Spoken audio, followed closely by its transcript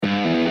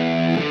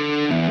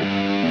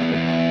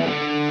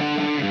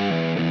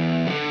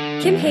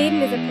Kim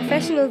Hayden is a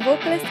professional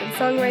vocalist and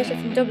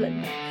songwriter from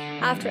Dublin.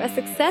 After a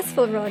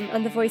successful run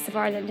on The Voice of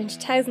Ireland in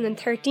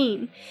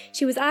 2013,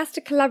 she was asked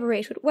to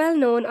collaborate with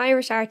well-known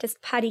Irish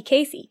artist Paddy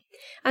Casey,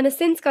 and has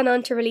since gone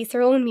on to release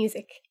her own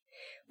music.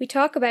 We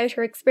talk about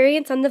her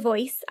experience on The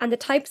Voice and the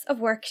types of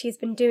work she's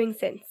been doing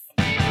since.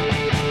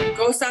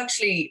 Gus,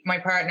 actually, my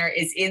partner,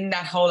 is in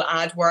that whole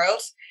ad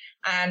world,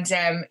 and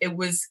it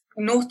was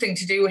nothing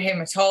to do with him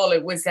at all.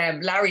 It was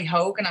Larry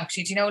Hogan,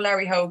 actually. Do you know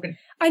Larry Hogan?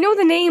 I know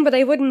the name, but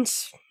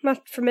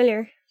not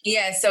familiar.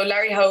 Yeah, so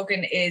Larry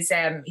Hogan is,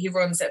 he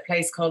runs a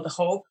place called The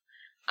Hub,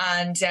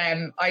 and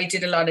I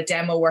did a lot of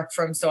demo work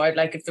for him. So I'd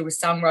like, if there were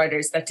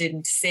songwriters that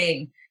didn't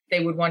sing,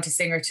 they would want a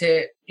singer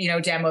to,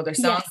 demo their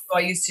songs. Yes. So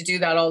I used to do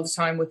that all the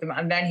time with them.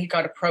 And then he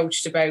got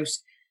approached about,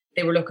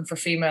 they were looking for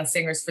female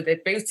singers for the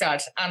Boots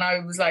ad. And I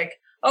was like,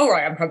 oh,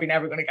 right, I'm probably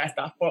never going to get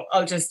that, but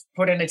I'll just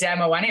put in a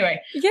demo anyway.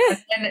 Yeah.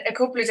 And then a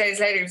couple of days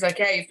later, he was like,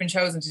 yeah, you've been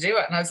chosen to do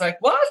it. And I was like,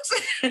 what?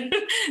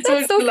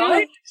 That's so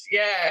cool.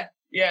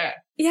 Yeah.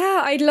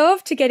 Yeah, I'd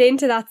love to get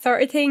into that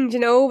sort of thing,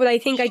 but I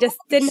think I just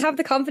didn't have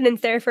the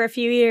confidence there for a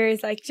few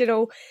years, but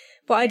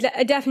I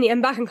definitely,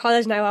 I'm back in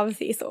college now,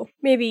 obviously, so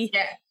maybe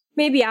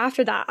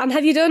after that. And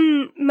have you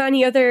done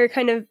many other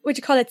kind of, would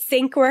you call it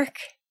sync work?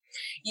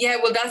 Yeah,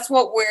 well, that's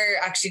what we're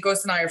actually,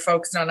 Gus and I are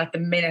focusing on at the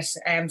minute.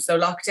 So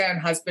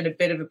lockdown has been a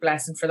bit of a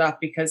blessing for that,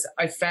 because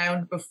I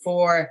found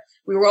before,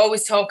 we were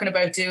always talking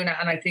about doing it.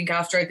 And I think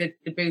after I did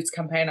the Boots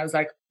campaign, I was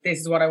like, this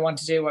is what I want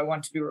to do. I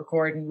want to be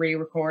recording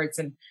re-records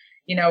and,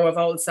 of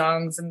old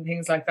songs and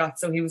things like that.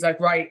 So he was like,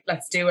 right,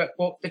 let's do it.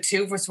 But the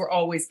two of us were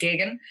always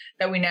gigging,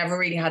 that we never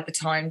really had the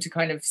time to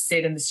kind of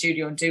sit in the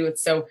studio and do it.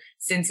 So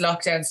since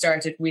lockdown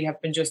started, we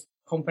have been just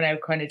pumping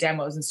out kind of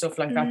demos and stuff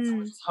like that. So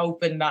we're just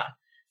hoping that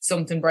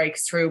something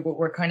breaks through, but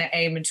we're kind of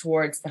aiming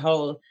towards the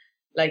whole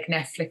like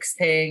Netflix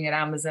thing and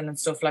Amazon and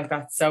stuff like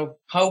that. So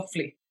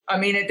hopefully, I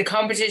mean, the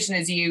competition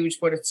is huge,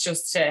 but it's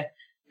just to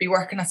be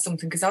working at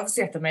something, because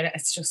obviously at the minute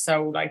it's just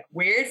so like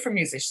weird for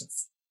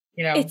musicians.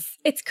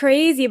 It's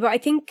crazy, but I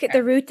think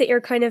the route that you're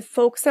kind of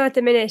focused on at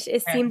the minute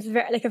seems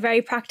like a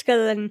very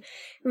practical and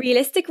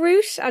realistic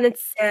route, and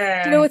it's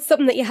it's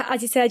something that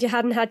as you said, you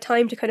hadn't had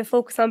time to kind of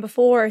focus on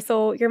before,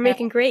 so you're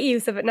making great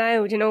use of it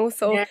now.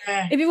 So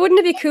wouldn't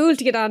it be cool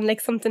to get on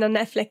like something on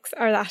Netflix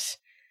or that?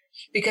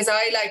 Because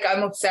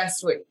I'm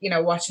obsessed with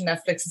watching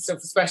Netflix and stuff,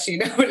 especially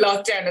with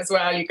lockdown as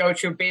well. You go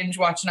through binge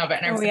watching of it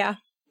and everything. Oh yeah.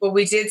 But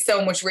we did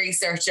so much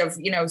research of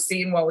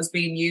seeing what was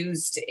being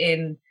used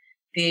in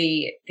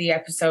the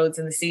episodes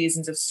and the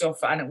seasons of stuff,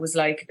 and it was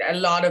like a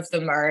lot of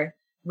them are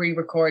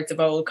re-records of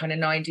old kind of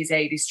 90s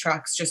 80s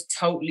tracks, just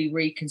totally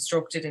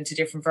reconstructed into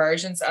different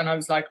versions. And I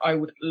was like, I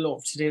would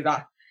love to do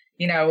that,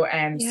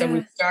 so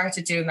we've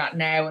started doing that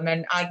now, and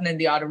then adding in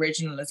the odd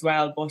original as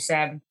well. But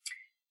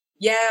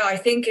I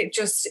think it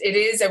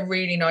is a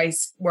really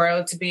nice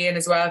world to be in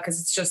as well, because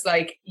it's just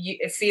like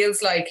it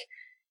feels like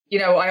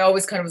I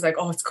always kind of was like,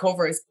 oh, it's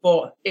covers.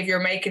 But if you're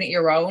making it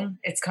your own,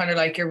 it's kind of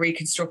like you're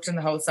reconstructing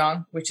the whole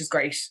song, which is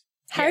great.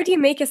 How do you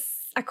make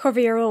a cover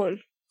your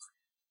own?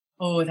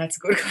 Oh, that's a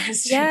good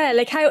question. Yeah,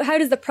 like how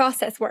does the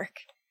process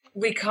work?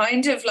 We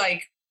kind of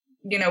like,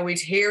 we'd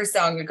hear a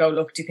song and go,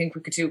 look, do you think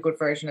we could do a good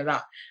version of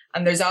that?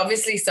 And there's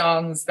obviously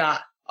songs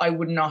that I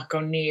would not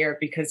go near,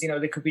 because,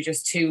 they could be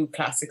just two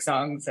classic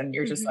songs and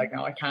you're just like,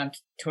 no, I can't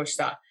touch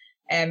that.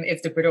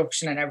 If the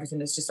production and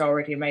everything is just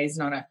already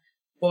amazing on it.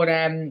 But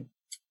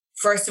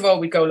first of all,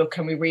 we go, look,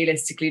 can we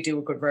realistically do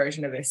a good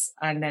version of this?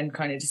 And then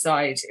kind of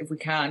decide if we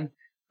can.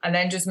 And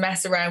then just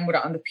mess around with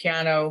it on the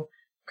piano,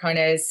 kind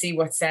of see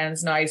what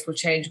sounds nice. We'll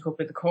change a couple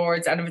of the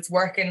chords. And if it's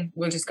working,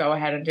 we'll just go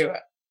ahead and do it.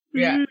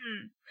 Yeah.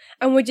 Mm.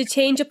 And would you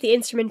change up the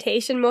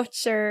instrumentation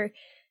much, or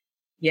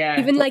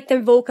even like the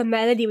vocal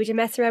melody? Would you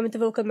mess around with the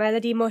vocal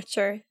melody much,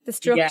 or the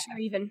structure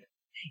even?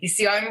 You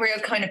see, I'm real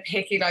kind of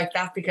picky like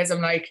that, because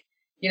I'm like,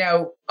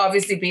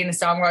 obviously being a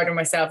songwriter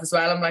myself as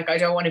well, I'm like, I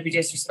don't want to be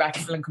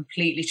disrespectful and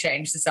completely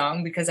change the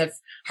song, because I've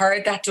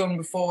heard that done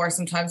before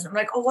sometimes. I'm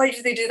like, oh, why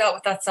did they do that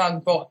with that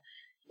song? But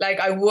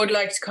like, I would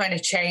like to kind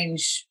of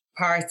change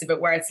parts of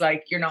it where it's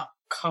like, you're not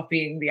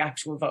copying the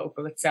actual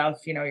vocal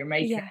itself, you're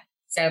making it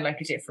sound like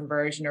a different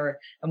version or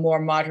a more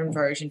modern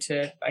version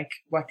to like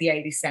what the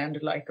 80s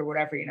sounded like or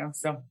whatever,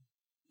 so.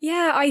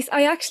 Yeah,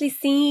 I actually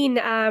seen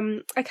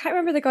I can't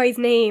remember the guy's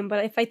name,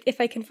 but if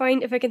I can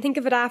think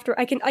of it after,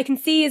 I can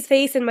see his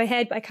face in my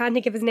head, but I can't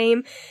think of his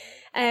name.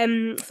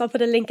 So I'll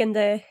put a link in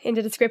the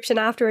description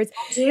afterwards.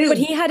 But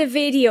he had a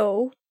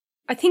video,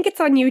 I think it's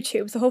on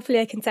YouTube, so hopefully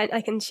I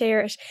can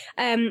share it.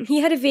 He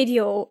had a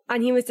video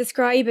and he was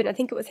describing, I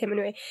think it was him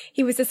anyway,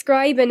 he was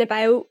describing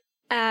about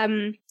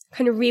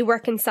kind of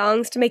reworking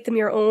songs to make them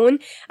your own.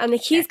 And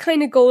like his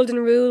kind of golden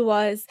rule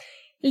was,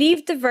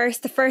 leave the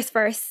first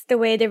verse the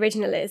way the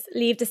original is.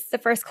 Leave the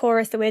first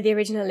chorus the way the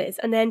original is,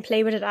 and then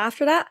play with it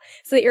after that,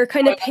 so that you're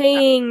kind of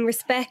paying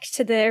respect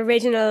to the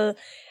original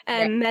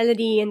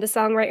melody and the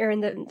songwriter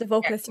and the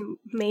vocalist who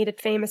made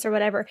it famous or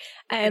whatever.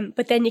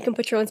 But then you can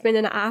put your own spin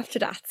on it after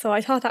that. So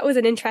I thought that was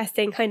an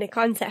interesting kind of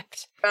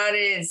concept. That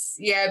is,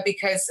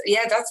 because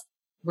that's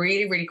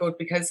really, really good,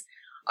 because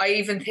I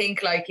even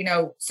think like, you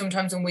know,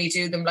 sometimes when we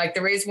do them, like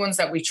there is ones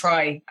that we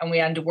try and we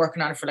end up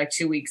working on it for like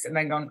 2 weeks and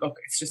then going, look,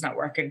 it's just not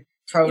working,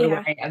 throw it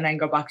away and then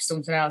go back to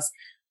something else.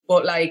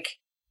 But like,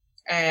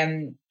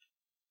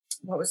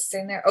 what was I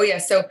saying there? Oh yeah,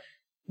 so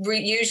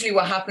usually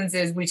what happens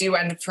is we do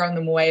end up throwing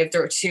them away if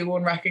they're too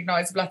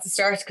unrecognizable at the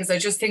start, because I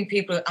just think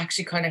people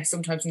actually kind of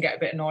sometimes can get a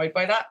bit annoyed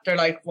by that. They're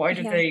like, why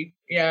did they?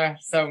 Yeah,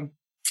 so.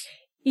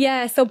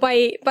 Yeah, so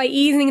by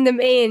easing them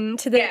in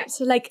to the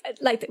to like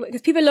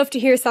because people love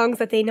to hear songs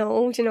that they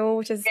know, you know,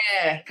 which is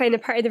kind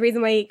of part of the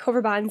reason why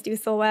cover bands do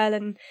so well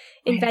and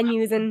in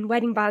venues and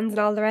wedding bands and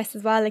all the rest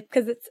as well, like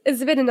because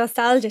it's a bit of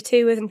nostalgia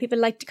too, isn't people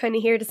like to kind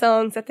of hear the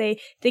songs that they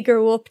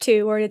grew up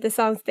to, or the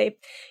songs they,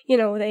 you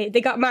know,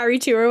 they got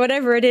married to, or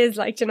whatever it is,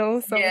 like, you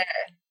know. So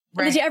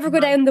did you ever go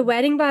down the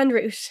wedding band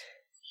route?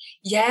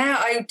 Yeah,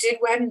 I did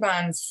wedding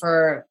bands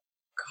for,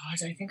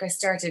 God, I think I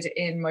started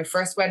in my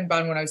first wedding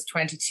band when I was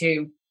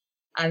 22,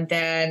 and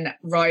then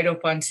right up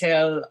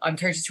until I'm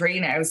 33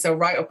 now. So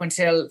right up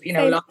until, you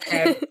know,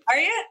 lockdown. Are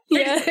you?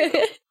 Yeah.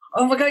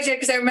 Oh my God, yeah,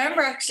 because I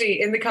remember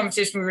actually in the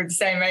competition we were the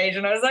same age,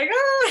 and I was like,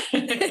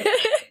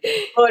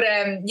 But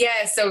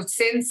yeah, so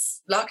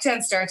since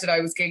lockdown started, I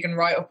was gigging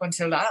right up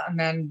until that, and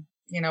then,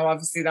 you know,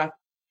 obviously that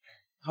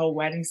whole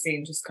wedding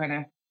scene just kind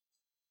of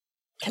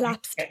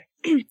collapsed.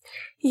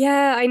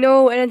 Yeah, I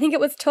know. And I think it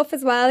was tough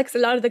as well because a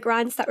lot of the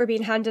grants that were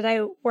being handed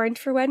out weren't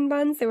for wedding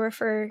bands. They were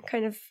for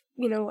kind of,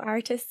 you know,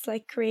 artists,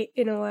 like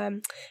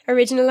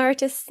original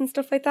artists and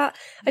stuff like that.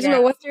 I don't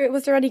know,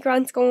 was there any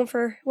grants going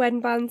for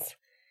wedding bands?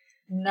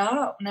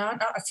 No,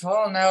 not at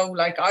all. No,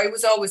 like I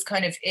was always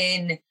kind of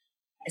in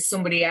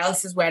somebody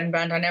else's wedding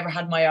band. I never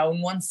had my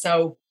own one.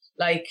 So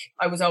like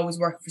I was always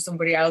working for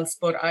somebody else.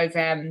 But I've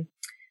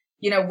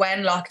you know,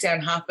 when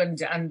lockdown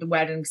happened and the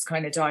weddings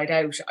kind of died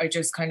out, I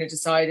just kind of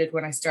decided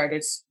when I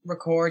started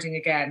recording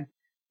again,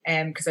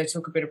 because I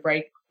took a little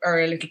break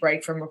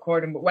from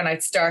recording. But when I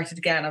started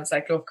again, I was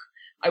like, look,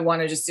 I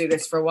want to just do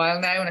this for a while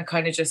now. And it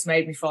kind of just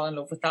made me fall in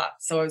love with that.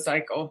 So I was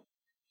like, oh,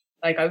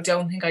 like, I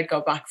don't think I'd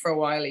go back for a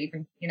while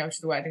even, you know,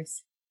 to the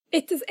weddings.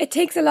 It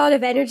takes a lot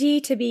of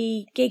energy to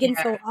be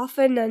gigging so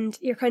often, and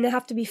you kind of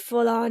have to be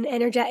full on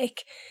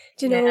energetic,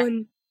 you know,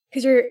 and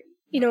because you're,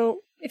 you know,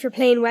 if you're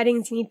playing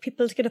weddings, you need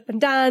people to get up and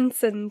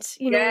dance, and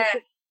you know,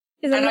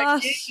 there's a lot. I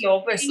did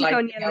love it.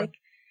 Like,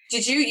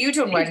 did you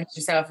done weddings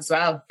yourself as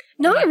well?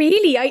 Not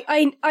really.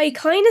 I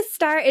kind of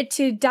started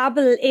to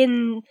dabble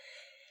in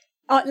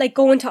like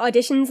going to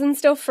auditions and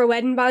stuff for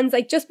wedding bands,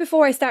 like just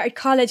before I started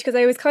college, because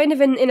I was kind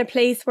of in a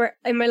place where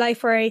in my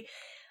life where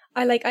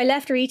I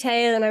left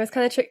retail and I was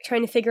kind of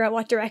trying to figure out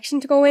what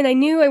direction to go in. I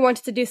knew I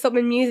wanted to do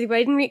something in music, but I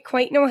didn't really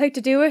quite know how to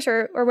do it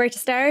or where to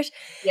start.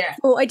 Yeah.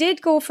 So I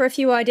did go for a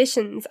few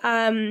auditions.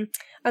 And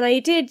I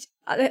did,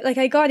 like,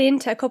 I got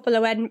into a couple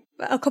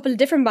of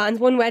different bands,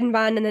 one wedding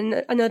band and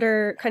then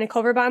another kind of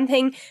cover band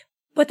thing.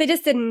 But they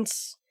just didn't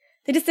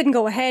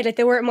go ahead. Like,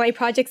 they weren't my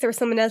projects, they were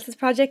someone else's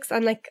projects.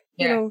 And like,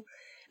 you know,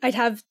 I'd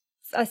have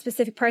a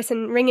specific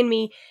person ringing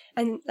me,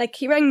 and like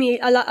he rang me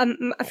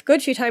a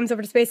good few times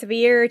over the space of a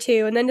year or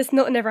two, and then just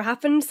nothing ever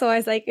happened. So I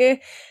was like, eh.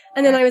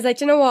 And then I was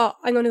like, you know what,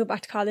 I'm going to go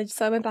back to college.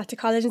 So I went back to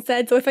college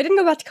instead. So if I didn't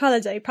go back to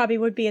college, I probably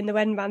would be in the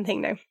wedding band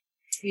thing now.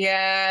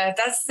 Yeah,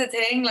 that's the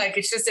thing. Like,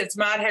 it's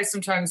mad how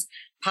sometimes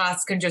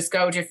paths can just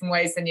go different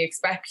ways than you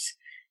expect,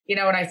 you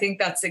know. And I think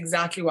that's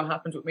exactly what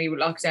happened with me with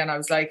lockdown. I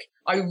was like,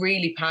 I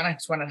really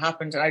panicked when it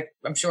happened, and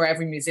I'm sure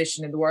every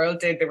musician in the world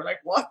did. They were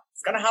like,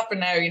 what's going to happen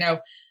now, you know?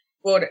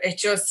 But it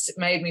just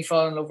made me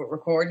fall in love with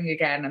recording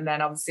again. And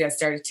then obviously I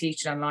started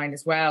teaching online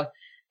as well.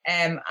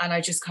 And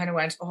I just kind of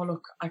went, oh,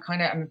 look, I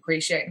kind of am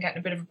appreciating getting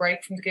a bit of a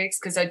break from the gigs,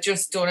 because I'd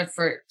just done it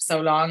for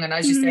so long. And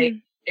as you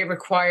say, it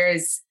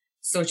requires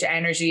such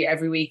energy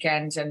every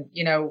weekend. And,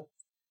 you know,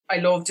 I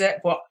loved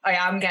it, but I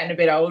am getting a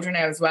bit older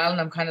now as well. And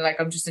I'm kind of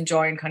like, I'm just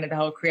enjoying kind of the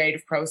whole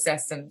creative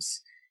process. And,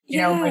 you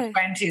know, in my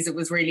 20s, it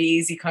was really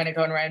easy kind of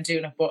going around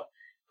doing it. But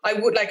I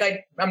would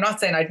I'm not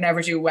saying I'd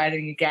never do a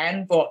wedding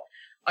again, but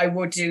I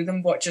would do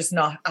them, but just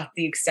not at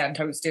the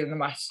extent I was doing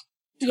them at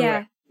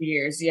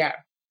years. Yeah.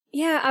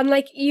 Yeah, and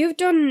like you've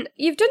done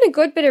a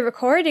good bit of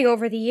recording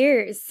over the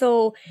years.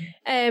 So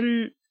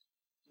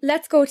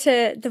let's go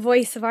to The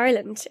Voice of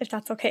Ireland, if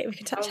that's okay. We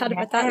can chat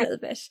about that a little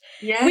bit.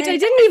 Yeah. Which I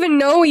didn't even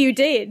know you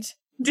did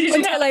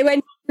until I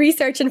went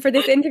researching for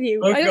this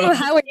interview. I don't know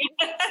how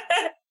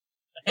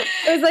I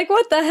was like,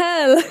 what the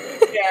hell?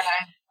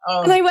 Yeah.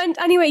 Oh. And I went,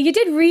 anyway, you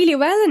did really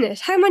well in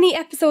it. How many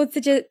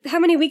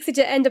weeks did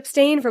you end up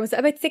staying for? Was it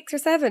about 6 or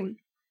 7?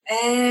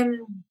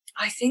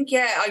 I think,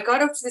 I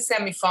got up to the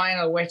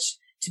semi-final, which,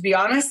 to be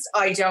honest,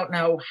 I don't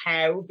know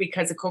how,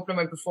 because a couple of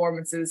my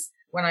performances,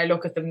 when I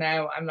look at them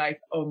now, I'm like,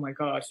 oh my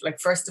God.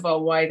 Like, first of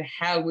all, why the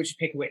hell would you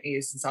pick a Whitney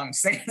Houston song to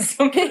sing?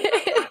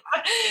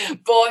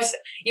 But,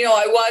 you know,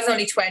 I was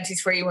only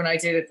 23 when I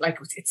did it. Like,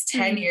 it's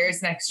 10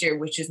 years next year,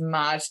 which is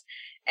mad.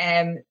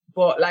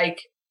 But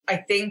like, I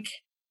think,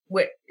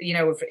 you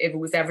know, if it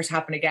was ever to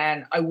happen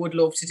again, I would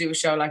love to do a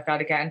show like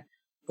that again,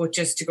 but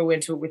just to go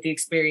into it with the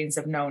experience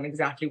of knowing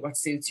exactly what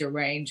suits your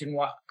range and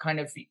what kind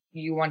of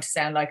you want to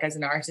sound like as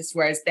an artist.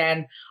 Whereas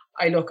then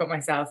I look at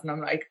myself and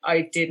I'm like,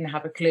 I didn't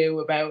have a clue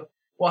about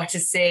what to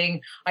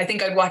sing. I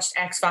think I'd watched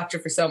X Factor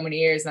for so many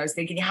years and I was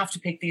thinking, you have to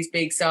pick these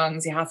big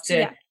songs. You have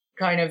to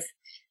kind of,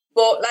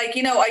 but like,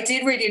 you know, I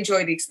did really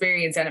enjoy the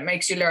experience and it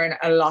makes you learn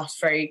a lot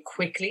very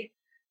quickly.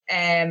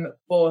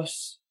 But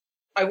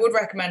I would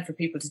recommend for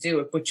people to do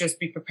it, but just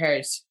be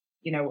prepared,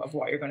 you know, of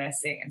what you're going to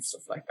sing and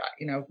stuff like that,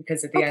 you know,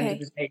 because at the end of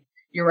the day,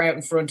 you're out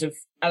in front of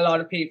a lot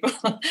of people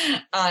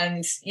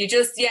and you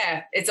just,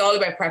 it's all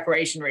about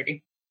preparation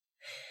really.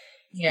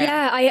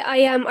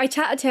 I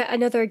chatted to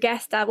another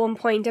guest at one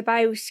point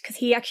about, because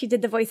he actually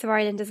did The Voice of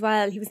Ireland as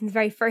well. He was in the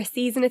very first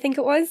season, I think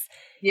it was.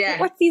 Yeah.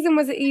 What season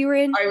was it you were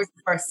in? I was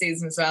the first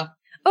season as well.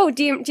 Oh,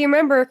 do you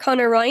remember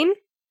Conor Ryan?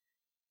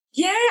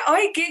 Yeah,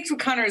 I gigged with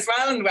Conor as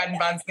well in the wedding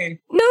band scene.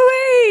 No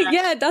way!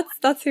 Yeah,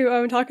 that's who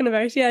I'm talking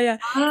about. Yeah.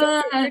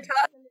 So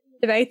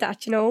about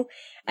that, you know.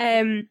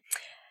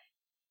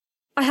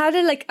 I had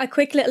a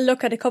quick little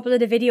look at a couple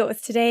of the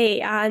videos today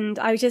and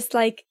I was just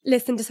like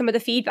listening to some of the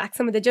feedback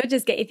some of the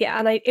judges gave you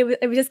and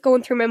it was just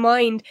going through my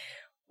mind.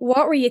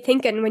 What were you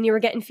thinking when you were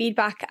getting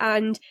feedback,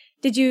 and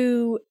did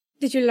you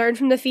learn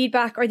from the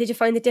feedback, or did you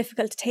find it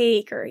difficult to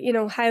take, or you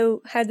know,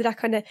 how did that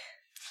kind of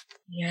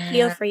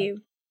feel for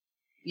you?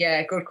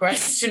 Yeah, good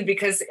question,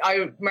 because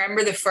I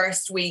remember the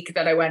first week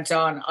that I went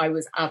on, I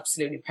was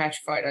absolutely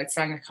petrified. I'd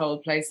sang a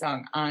Coldplay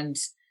song and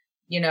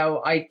you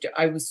know,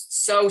 I was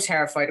so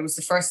terrified. It was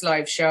the first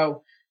live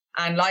show.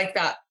 And like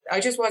that, I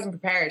just wasn't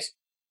prepared.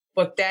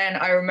 But then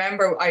I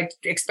remember I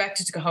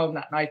expected to go home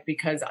that night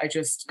because I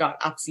just got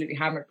absolutely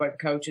hammered by the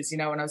coaches, you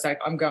know, and I was like,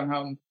 I'm going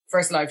home.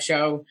 First live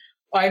show.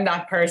 I'm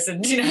that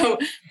person, you know.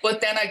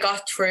 But then I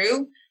got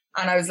through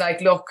and I was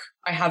like, look,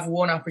 I have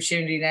one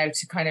opportunity now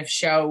to kind of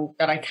show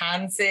that I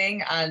can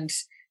sing and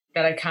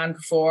that I can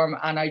perform.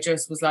 And I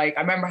just was like,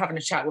 I remember having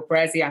a chat with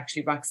Brezzy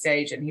actually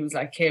backstage, and he was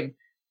like, Kim,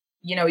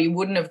 you know, you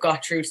wouldn't have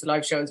got through to the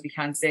live shows if you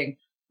can't sing,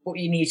 but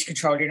you need to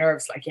control your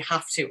nerves. Like you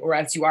have to, or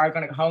else you are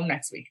going to go home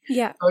next week.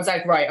 Yeah. I was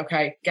like, right,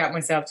 okay, get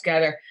myself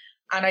together.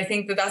 And I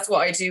think that that's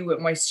what I do with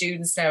my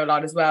students now a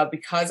lot as well,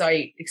 because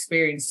I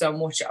experienced so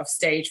much of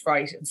stage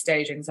fright and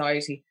stage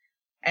anxiety,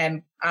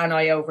 and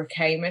I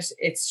overcame it.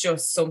 It's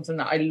just something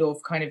that I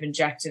love kind of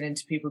injecting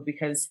into people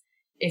because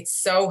it's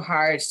so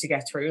hard to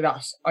get through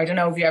that. I don't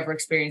know if you ever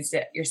experienced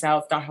it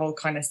yourself, that whole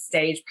kind of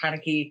stage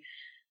panicky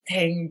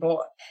thing, but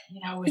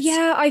you know,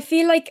 I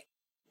feel like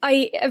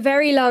a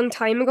very long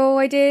time ago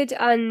I did,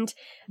 and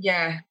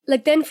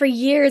like then for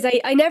years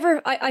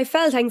I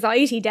felt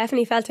anxiety,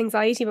 definitely felt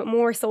anxiety, but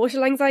more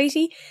social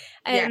anxiety,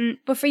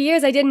 but for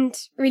years I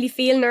didn't really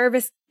feel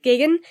nervous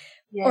gigging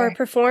or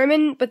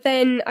performing. But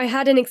then I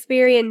had an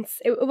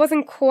experience, it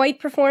wasn't quite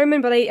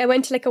performing, but I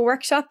went to like a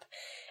workshop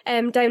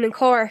down in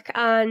Cork,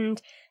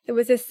 and there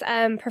was this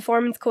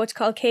performance coach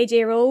called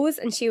KJ Rose,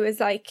 and she was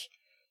like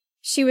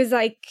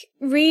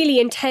really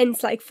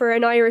intense, like for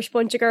an Irish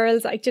bunch of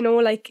girls, like, you know,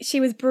 like she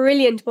was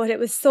brilliant, but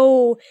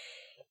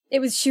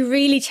she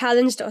really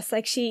challenged us.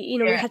 Like she, you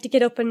know, we had to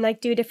get up and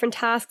like do different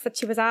tasks that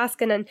she was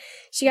asking, and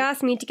she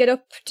asked me to get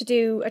up to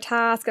do a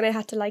task and I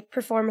had to like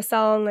perform a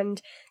song,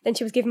 and then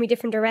she was giving me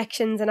different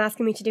directions and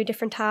asking me to do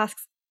different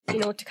tasks, you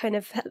know, to kind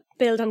of help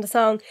build on the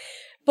song.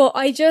 But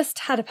I just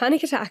had a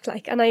panic attack,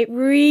 like, and I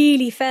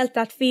really felt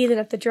that feeling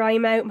of the dry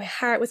mouth. My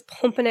heart was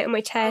pumping out of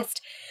my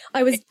chest.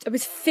 I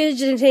was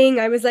fidgeting.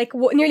 I was like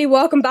nearly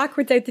walking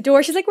backwards out the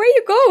door. She's like, "Where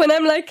you go?" And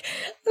I'm like,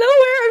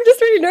 "Nowhere. I'm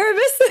just really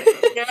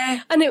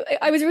nervous." And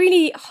I was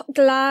really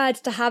glad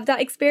to have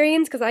that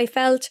experience, because I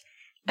felt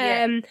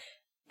I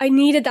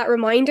needed that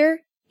reminder,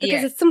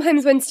 because it's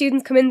sometimes when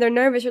students come in, they're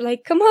nervous. You're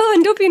like, "Come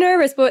on, don't be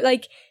nervous." But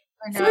like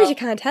sometimes you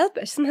can't help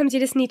it. Sometimes you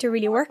just need to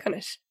really work on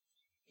it.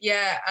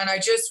 Yeah, and I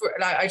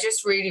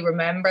just really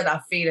remember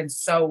that feeling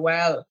so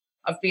well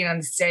of being on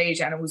the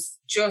stage, and it was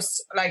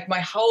just like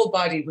my whole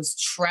body was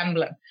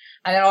trembling,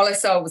 and then all I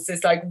saw was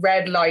this like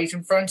red light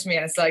in front of me,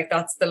 and it's like,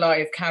 that's the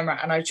live camera.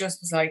 And I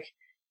just was like,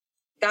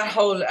 that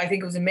whole, I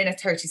think it was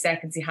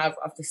 1:30 you have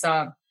of the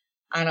song,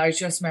 and I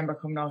just remember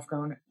coming off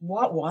going,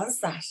 what was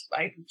that?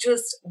 Like,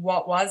 just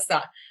what was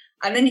that?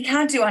 And then you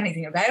can't do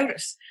anything about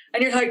it.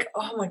 And you're like,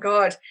 oh my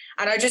God.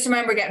 And I just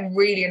remember getting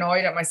really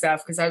annoyed at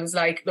myself, because I was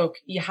like, look,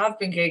 you have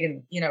been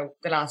gigging, you know,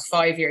 the last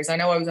 5 years. I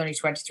know I was only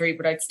 23,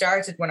 but I'd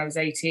started when I was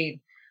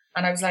 18.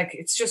 And I was like,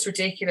 it's just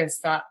ridiculous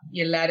that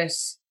you let it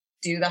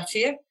do that to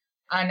you.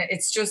 And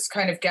it's just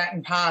kind of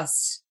getting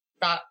past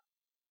that,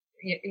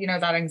 you know,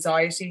 that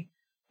anxiety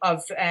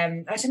of,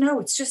 I don't know,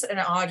 it's just an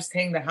odd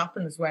thing that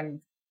happens when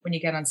you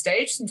get on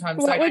stage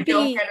sometimes. Like, I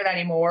don't get it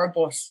anymore,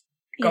 but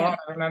God,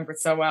 I remember it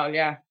so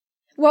well,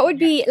 What would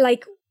be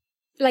like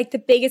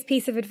the biggest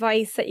piece of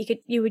advice that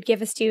you would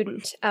give a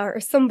student or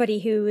somebody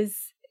who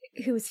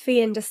is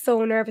feeling just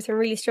so nervous and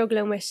really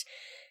struggling with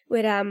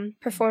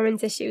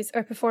performance issues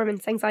or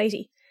performance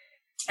anxiety?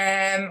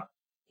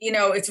 You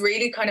know, it's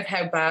really kind of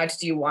how bad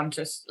do you want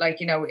it?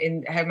 Like, you know,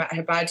 in how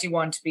bad do you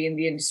want to be in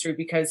the industry?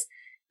 Because,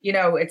 you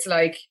know, it's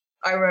like,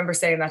 I remember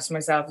saying that to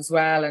myself as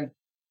well. And,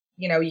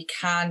 you know, you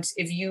can't,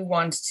 if you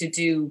want to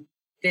do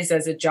this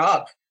as a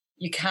job,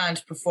 you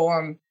can't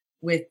perform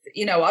with,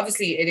 you know,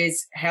 obviously it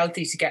is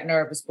healthy to get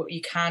nervous, but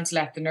you can't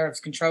let the nerves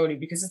control you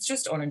because it's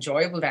just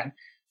unenjoyable then.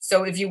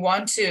 So if you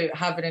want to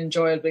have an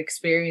enjoyable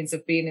experience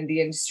of being in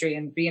the industry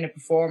and being a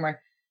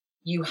performer,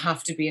 you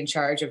have to be in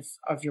charge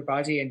of your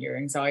body and your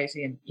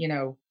anxiety, and, you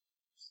know,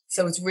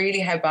 so it's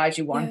really how bad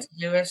you want to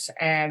do it.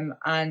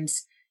 And,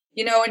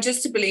 you know, and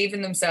just to believe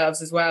in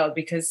themselves as well,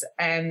 because,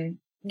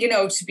 you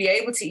know, to be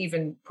able to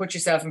even put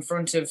yourself in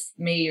front of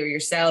me or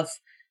yourself,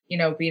 you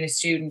know, being a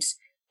student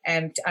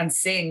and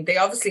sing, they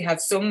obviously have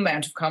some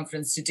amount of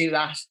confidence to do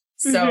that.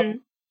 So,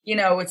 you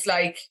know, it's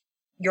like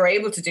you're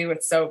able to do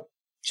it. So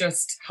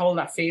just hold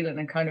that feeling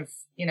and kind of,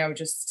 you know,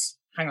 just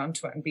hang on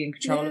to it and be in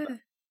control of it.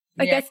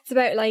 I guess it's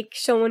about like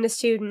showing a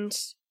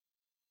student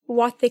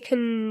what they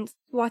can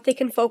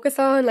focus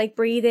on, like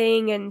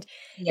breathing and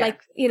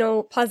like, you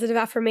know, positive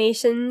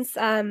affirmations,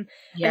 and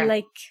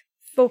like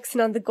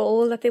focusing on the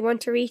goal that they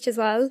want to reach as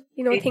well,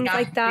 you know, things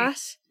like that.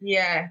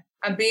 Yeah.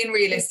 And being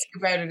realistic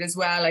about it as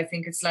well. I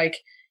think it's like,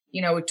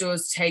 you know, it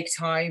does take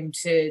time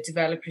to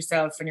develop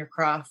yourself and your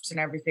craft and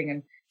everything,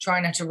 and try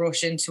not to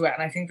rush into it.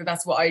 And I think that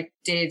that's what I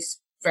did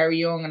very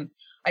young. And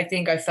I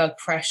think I felt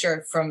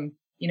pressure from,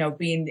 you know,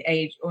 being the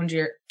age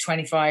under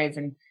 25,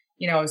 and,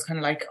 you know, I was kind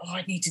of like, oh,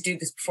 I need to do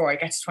this before I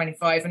get to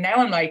 25. And now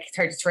I'm like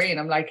 33 and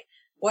I'm like,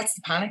 what's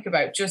the panic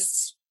about?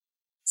 Just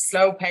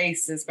slow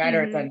pace is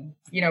better than,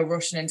 you know,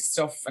 rushing into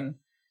stuff. And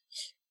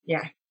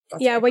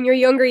when you're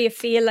younger, you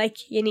feel like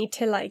you need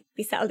to like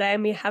be settled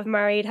down, be have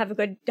married, have a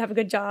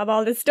good job,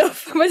 all this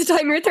stuff. By the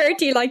time you're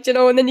 30, like, you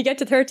know, and then you get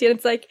to 30 and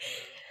it's like,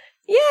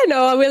 yeah,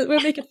 no, we'll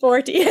make it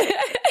 40. Then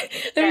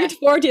we get to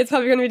 40, it's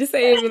probably going to be the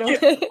same, you know.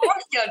 40,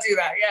 I'll do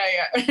that.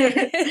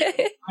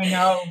 Yeah. I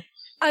know.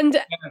 And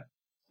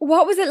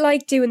what was it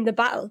like doing the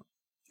battle?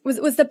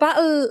 Was the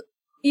battle,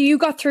 you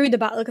got through the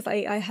battle, because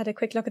I had a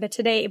quick look at it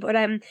today, but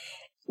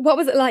what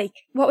was it like?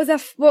 What was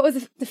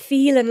the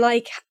feeling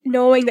like,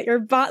 knowing that you're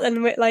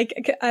battling with like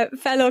a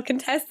fellow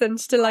contestant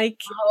to like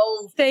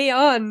stay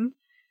on?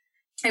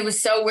 It was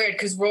so weird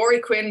because Rory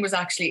Quinn was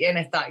actually in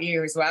it that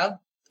year as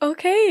well.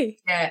 Okay.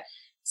 Yeah.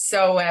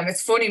 So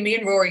it's funny, me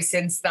and Rory,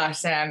 since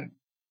that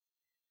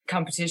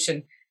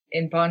competition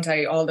in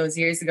Bondi all those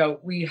years ago,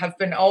 we have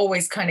been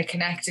always kind of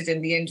connected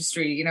in the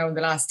industry, you know, in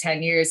the last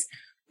 10 years.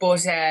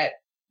 But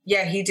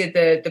he did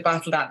the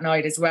battle that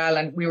night as well.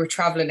 And we were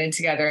traveling in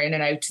together in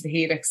and out to the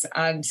Helix.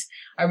 And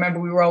I remember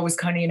we were always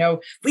kind of, you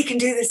know, we can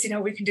do this, you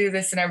know, we can do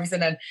this and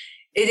everything. And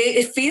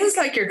it feels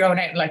like you're going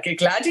out in like a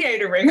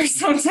gladiator ring or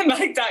something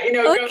like that, you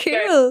know, going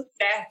down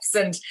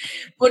steps.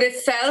 But it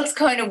felt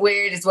kind of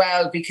weird as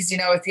well, because, you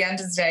know, at the end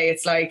of the day,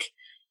 it's like,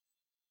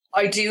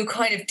 I do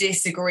kind of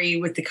disagree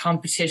with the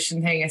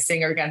competition thing, a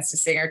singer against a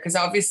singer, because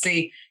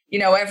obviously, you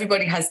know,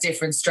 everybody has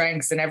different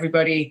strengths, and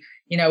everybody,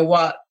 you know,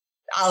 what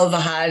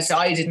Alva had,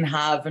 I didn't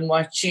have, and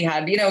what she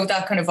had, you know,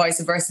 that kind of vice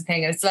versa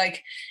thing. And it's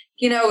like,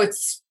 you know,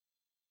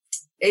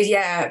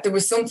 there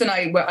was something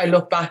I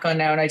look back on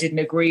now, and I didn't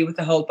agree with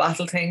the whole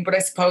battle thing, but I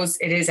suppose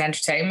it is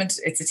entertainment.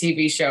 It's a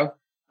TV show,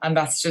 and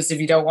that's just,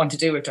 if you don't want to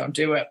do it, don't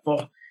do it.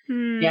 But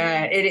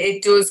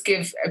it does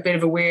give a bit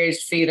of a weird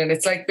feeling.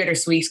 It's like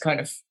bittersweet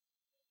kind of.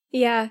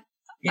 Yeah.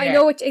 I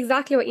know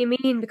exactly what you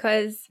mean,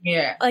 because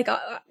like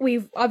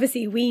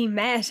we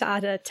met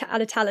at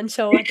a talent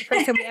show. Like the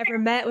first time we ever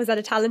met was at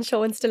a talent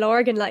show in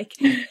Stillorgan, like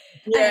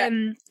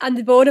and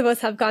the both of us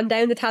have gone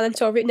down the talent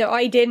show route. Now,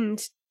 I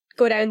didn't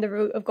go down the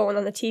route of going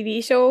on the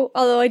TV show,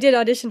 although I did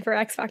audition for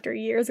X Factor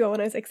years ago when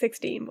I was like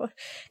 16, but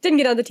didn't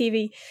get on the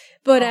TV.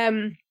 But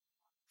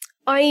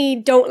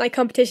I don't like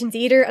competitions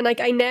either, and like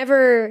I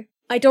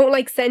don't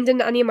like sending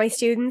any of my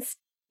students.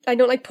 I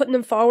don't like putting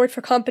them forward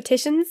for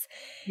competitions.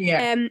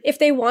 Yeah. If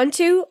they want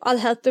to, I'll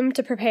help them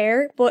to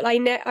prepare. But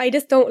I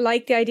just don't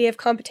like the idea of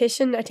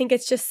competition. I think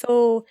it's just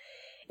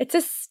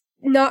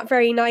not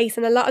very nice.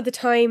 And a lot of the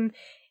time,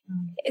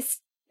 it's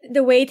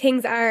the way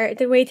things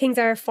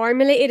are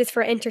formulated is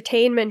for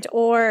entertainment,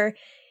 or,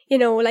 you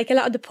know, like a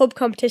lot of the pub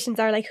competitions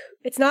are like,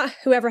 it's not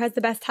whoever has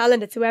the best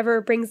talent, it's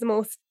whoever brings the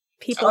most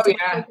people to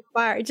the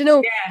bar. Do you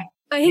know? Yeah.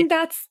 I think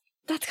that's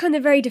kind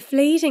of very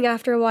deflating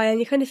after a while, and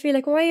you kind of feel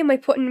like, why am I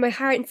putting my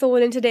heart and soul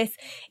into this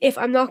if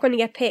I'm not going to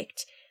get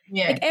picked?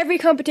 Yeah. Like every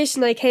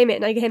competition I came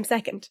in, I came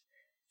second.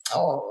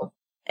 Oh.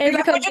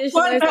 Every competition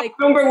I was like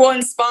number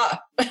one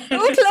spot. So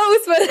close,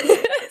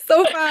 but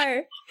so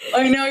far.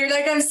 I know, you're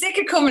like, I'm sick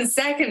of coming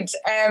second.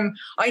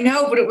 I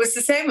know, but it was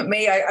the same with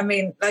me. I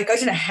mean, like, I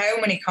don't know how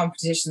many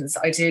competitions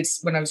I did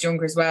when I was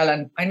younger as well,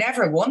 and I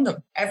never won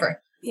them,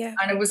 ever. Yeah.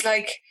 And it was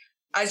like,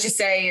 as you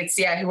say, it's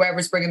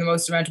whoever's bringing the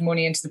most amount of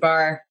money into the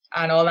bar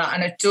and all that,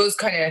 and it does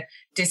kind of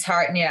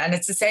dishearten you. And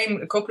it's the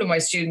same, a couple of my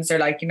students are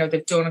like, you know,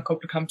 they've done a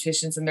couple of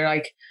competitions and they're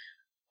like,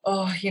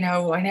 oh, you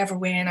know, I never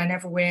win. And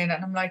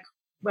I'm like,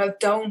 well,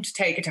 don't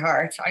take it to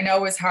heart. I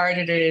know as hard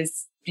it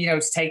is, you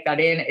know, to take that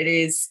in. It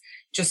is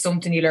just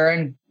something you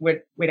learn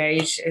with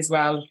age as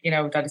well, you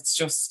know, that it's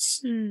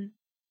just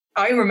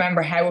I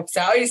remember how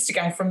upset I used to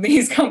get from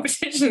these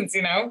competitions,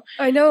 you know.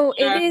 I know,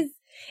 it is.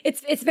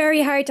 it's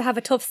very hard to have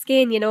a tough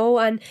skin,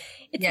 and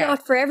it's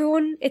not for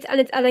everyone.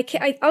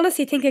 I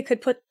honestly think it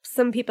could put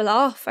some people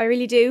off. I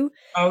really do.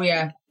 Oh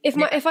yeah.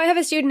 If I have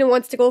a student who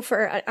wants to go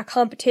for a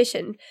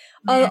competition,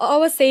 I'll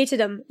always say to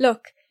them,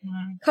 look,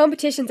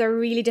 competitions are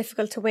really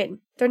difficult to win.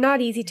 They're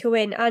not easy to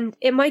win, and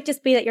it might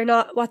just be that you're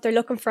not what they're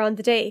looking for on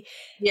the day.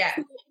 Yeah. If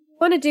you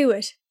want to do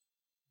it,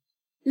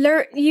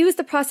 use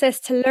the process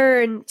to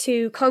learn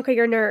to conquer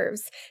your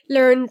nerves,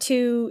 learn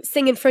to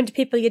sing in front of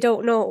people you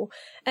don't know,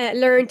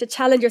 learn to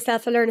challenge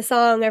yourself to learn a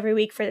song every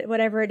week for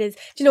whatever it is.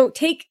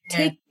 Take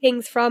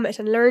things from it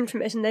and learn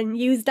from it, and then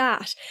use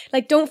that.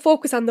 Like, don't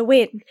focus on the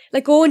win.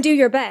 Like, go and do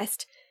your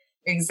best.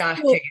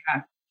 Exactly.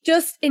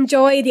 Just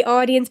enjoy the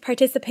audience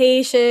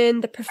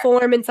participation, the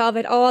performance of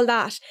it, all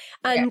that,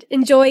 and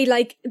enjoy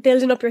like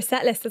building up your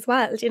set list as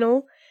well.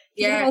 You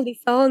have all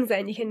these songs,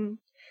 then you can.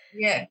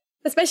 Yeah.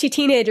 Especially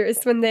teenagers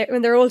when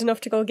they're old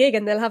enough to go gig,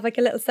 and they'll have like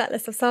a little set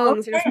list of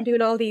songs from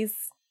doing all these.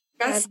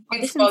 That's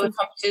all the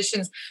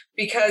competitions,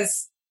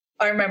 because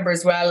I remember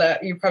as well.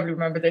 You probably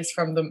remember this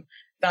from them,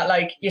 that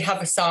like you'd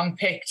have a song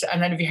picked,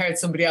 and then if you heard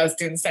somebody else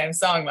doing the same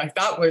song, like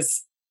that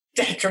was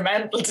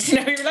detrimental.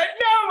 You're like,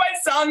 no, my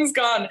song's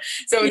gone.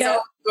 So it's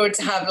always good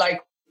to have like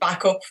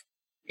backup.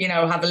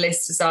 Have a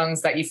list of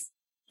songs that you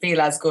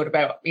feel as good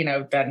about,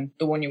 than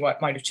the one you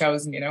might have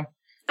chosen.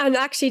 And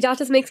actually, that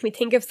just makes me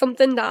think of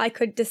something that I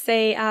could just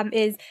say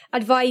is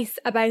advice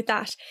about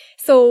that.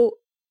 So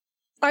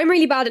I'm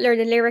really bad at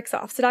learning lyrics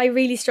off, so I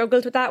really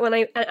struggled with that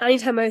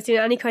anytime I was doing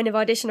any kind of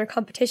audition or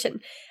competition.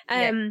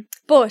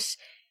 But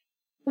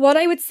what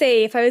I would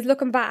say, if I was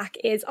looking back,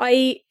 is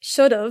I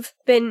should have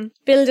been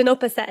building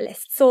up a set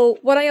list. So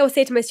what I always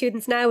say to my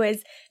students now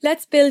is,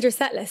 let's build your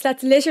set list.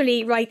 Let's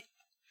literally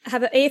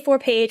have an A4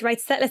 page,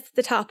 write set list at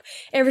the top.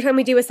 Every time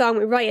we do a song,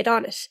 we write it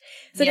on it.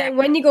 So then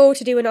when you go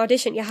to do an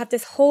audition, you have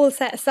this whole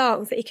set of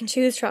songs that you can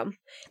choose from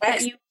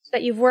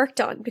that you've worked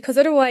on. Because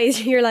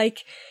otherwise you're like,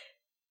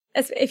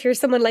 if you're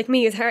someone like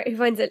me who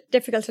finds it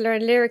difficult to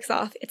learn lyrics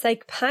off, it's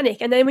like panic.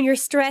 And then when you're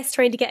stressed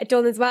trying to get it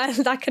done as well,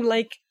 that can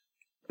like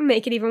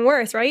make it even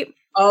worse, right?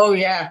 Oh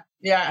yeah.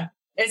 Yeah.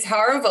 It's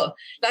horrible.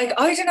 Like,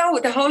 I don't know,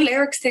 the whole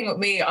lyrics thing with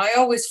me, I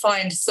always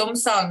find some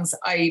songs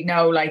I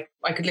know, like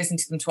I could listen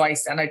to them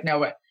twice and I'd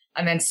know it.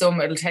 And then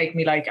some, it'll take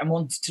me like a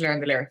month to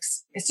learn the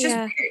lyrics. It's just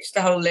weird,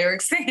 the whole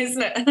lyrics thing,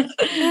 isn't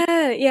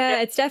it?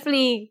 Yeah. It's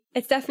definitely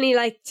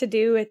like to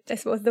do with, I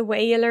suppose, the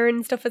way you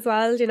learn stuff as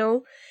well,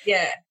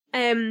 Yeah.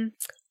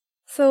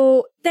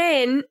 So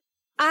then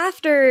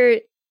after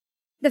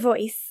The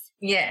Voice,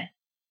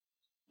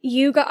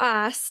 you got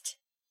asked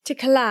to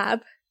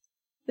collab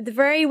with a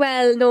very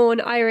well-known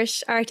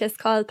Irish artist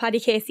called Paddy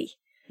Casey.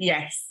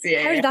 Yes.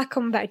 How did that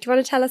come about? Do you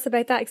want to tell us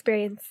about that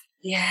experience?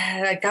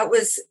 Yeah, like that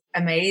was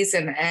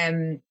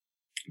amazing.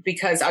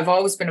 Because I've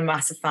always been a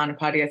massive fan of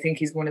Paddy. I think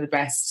he's one of the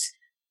best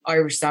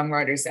Irish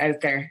songwriters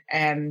out there.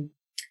 And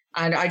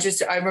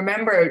I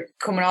remember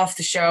coming off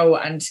the show,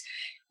 and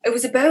it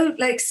was about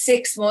like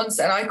 6 months,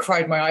 and I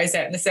cried my eyes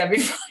out in the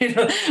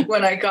semi-final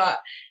when I got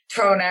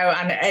thrown out.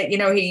 And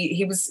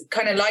he was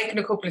kind of liking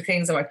a couple of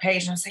things on my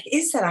page, and I was like,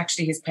 is that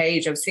actually his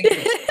page? I was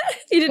thinking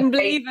he didn't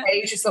believe it,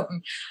 page or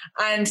something.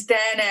 And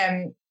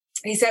then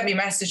he sent me a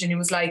message, and he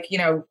was like,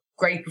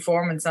 great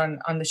performance on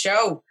the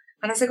show.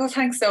 And I was like, oh,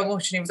 thanks so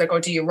much. And he was like,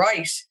 oh, do you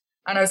write?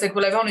 And I was like,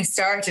 well, I've only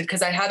started,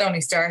 because I had only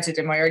started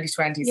in my early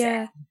 20s.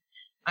 Yeah.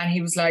 And he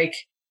was like,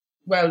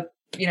 well,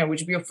 would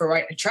you be up for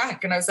writing a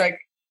track? And I was like,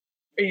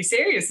 are you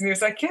serious? And he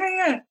was like,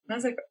 yeah. And I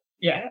was like,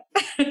 yeah.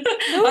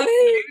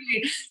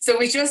 Absolutely. So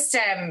we just,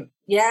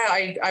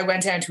 I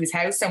went down to his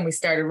house and we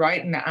started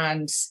writing,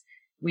 and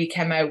we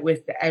came out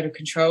with Out of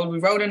Control. We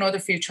wrote another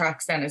few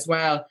tracks then as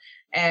well.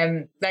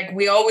 Like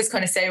we always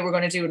kind of say we're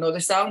going to do another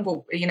song,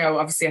 but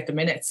obviously at the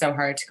minute it's so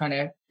hard to kind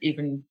of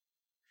even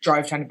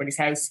drive to anybody's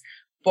house.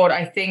 But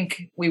I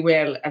think we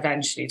will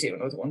eventually do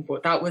another one.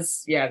 But that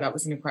was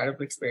an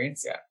incredible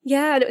experience.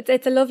 Yeah, and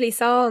it's a lovely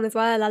song as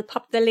well. I'll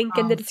pop the link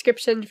in the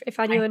description if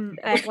anyone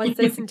wants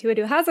to listen to it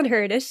who hasn't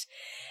heard it.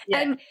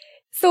 And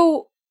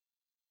so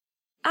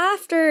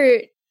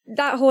after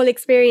that whole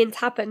experience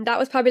happened, that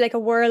was probably like a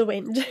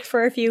whirlwind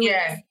for a few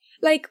weeks.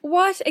 Like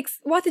what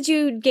did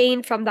you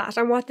gain from that,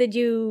 and what did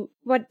you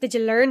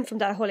learn from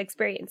that whole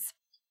experience?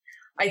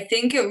 I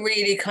think it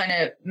really kind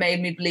of made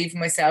me believe in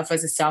myself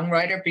as a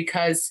songwriter,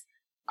 because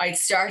I'd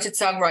started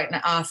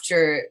songwriting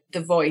after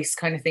The Voice,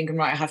 kind of thinking,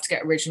 right, I have to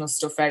get original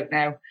stuff out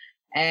now.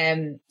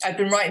 I've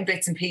been writing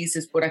bits and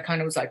pieces, but I kind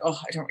of was like, oh,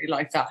 I don't really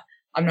like that.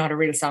 I'm not a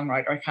real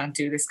songwriter. I can't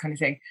do this kind of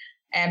thing.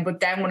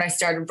 But then when I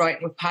started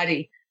writing with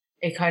Paddy,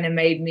 it kind of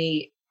made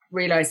me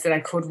realize that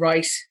I could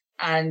write.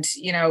 And,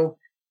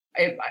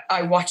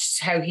 I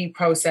watched how he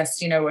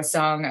processed, a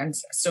song and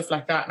stuff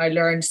like that. And I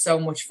learned so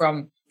much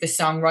from the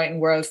songwriting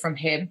world from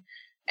him.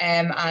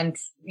 And,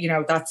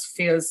 that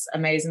feels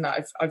amazing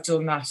that I've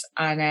done that.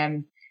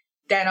 And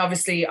then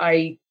obviously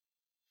I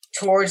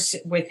toured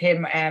with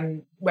him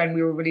when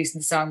we were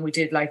releasing the song. We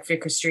did like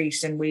Vicar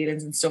Street and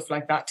Whelan's and stuff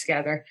like that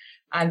together.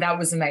 And that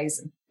was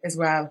amazing as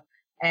well.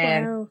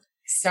 Wow.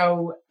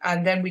 So,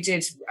 and then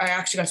I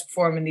actually got to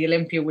perform in the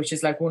Olympia, which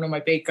is like one of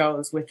my big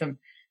goals with them,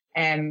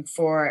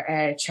 for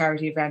a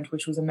charity event,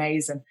 which was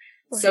amazing.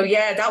 Wow. So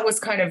yeah, that was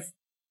kind of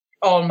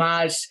all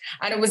mad.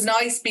 And it was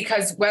nice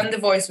because when The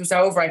Voice was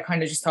over, I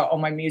kind of just thought, oh,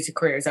 my music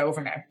career is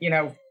over now,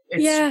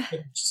 it's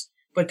finished.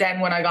 But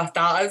then when I got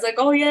that, I was like,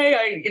 oh yeah,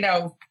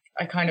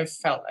 I kind of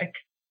felt like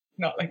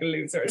not like a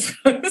loser.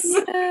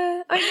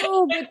 Yeah, I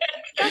know, but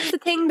that's the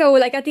thing though.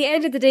 Like at the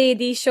end of the day,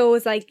 these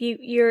shows, like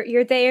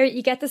you're there,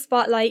 you get the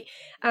spotlight,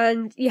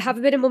 and you have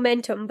a bit of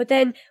momentum. But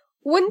then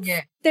once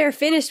they're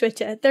finished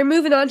with you, they're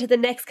moving on to the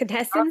next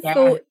contestant.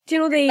 So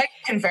they like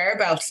a conveyor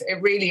belt.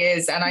 It really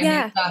is, and I knew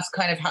that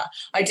kind of.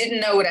 I didn't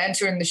know it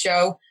entering the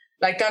show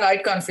like that.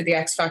 I'd gone for the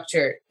X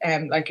Factor,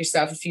 like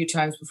yourself, a few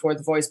times before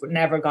The Voice, but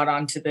never got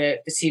onto the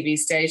TV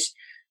stage.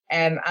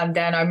 And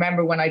then I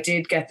remember when I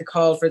did get the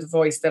call for The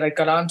Voice that I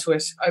got onto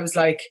it, I was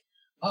like,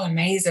 oh,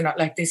 amazing.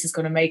 Like, this is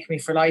going to make me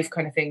for life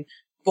kind of thing.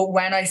 But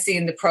when I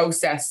seen the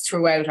process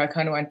throughout, I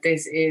kind of went,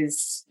 this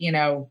is,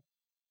 they're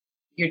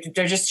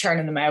just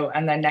churning them out.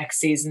 And then next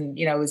season,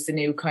 is the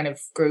new kind of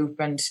group.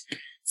 And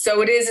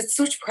so it's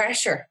such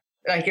pressure.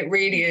 Like, it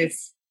really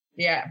is.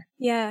 Yeah.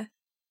 Yeah.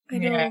 I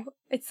know. Yeah.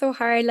 It's so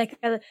hard. Like,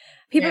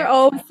 people are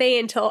always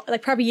saying to,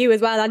 like, probably you as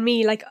well, and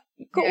me, like,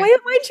 why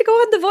don't you go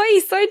on The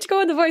Voice? Why don't you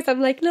go on The Voice? I'm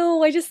like,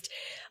 no, I don't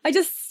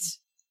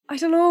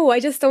know.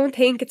 I just don't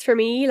think it's for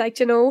me, like,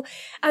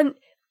 And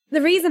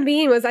the reason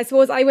being was, I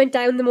suppose I went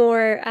down the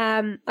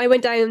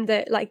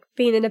like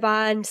being in a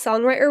band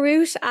songwriter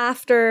route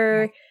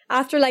after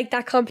like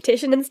that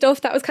competition and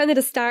stuff. That was kind of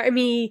the start of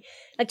me,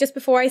 like just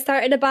before I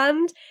started a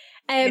band.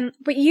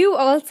 But you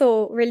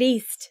also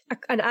released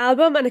an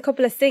album and a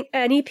couple of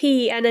an EP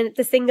and then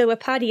the single with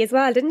Paddy as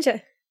well, didn't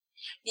you?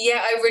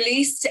 Yeah, I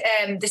released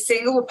the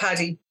single with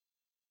Paddy,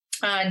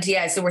 and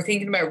so we're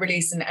thinking about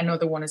releasing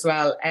another one as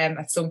well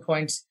at some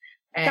point.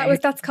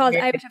 That's called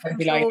Out of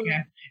Control.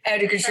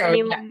 Out of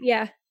Control.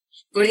 Yeah.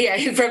 But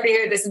he'll probably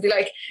hear this and be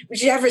like,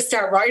 "Would you ever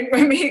start writing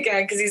with me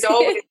again?" Because he's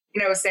always,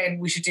 saying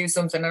we should do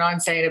something, and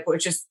I'm saying it, but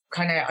it's just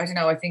kind of, I don't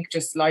know. I think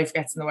just life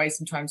gets in the way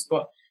sometimes,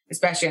 but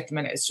especially at the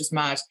minute, it's just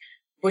mad.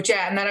 But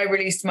and then I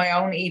released my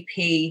own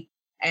EP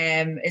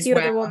as The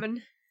well. Other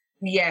Woman.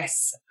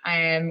 Yes,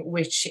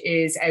 which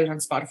is out on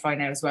Spotify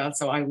now as well.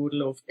 So I would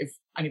love if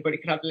anybody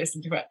could have a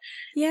listen to it.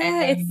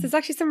 Yeah, there's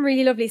actually some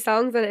really lovely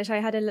songs in it. I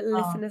had a little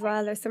listen as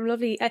well. There's some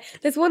lovely.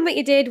 There's one that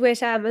you did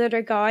with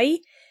another guy.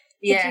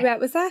 Yeah,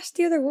 was that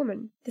The Other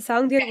Woman? The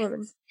song The Other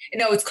Woman?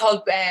 No, it's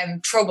called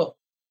Trouble.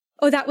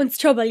 Oh, that one's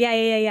Trouble.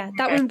 Yeah.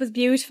 That one was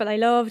beautiful. I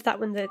loved that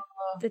one. The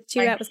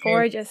duet was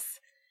gorgeous.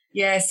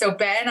 Yeah, so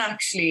Ben,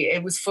 actually,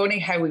 it was funny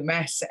how we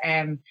met.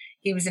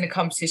 He was in a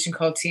competition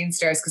called Teen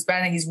Stars, because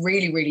Ben, he's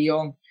really, really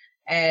young.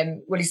 I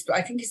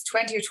think he's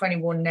 20 or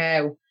 21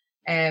 now.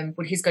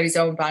 But he's got his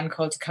own band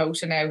called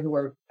Dakota now, who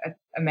are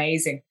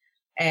amazing.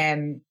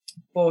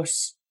 But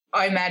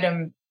I met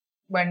him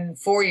when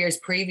 4 years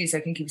previous,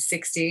 I think he was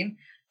 16,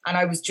 and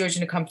I was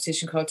judging a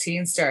competition called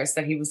Teen Stars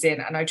that he was in.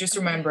 And I just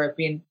remember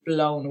being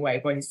blown away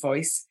by his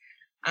voice.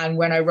 And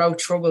when I wrote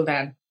Trouble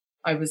then,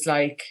 I was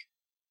like,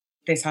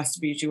 this has to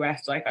be a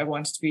duet. Like, I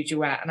wanted to be a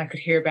duet, and I could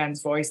hear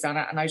Ben's voice on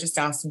it, and I just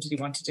asked him, did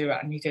he want to do it?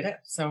 And he did it.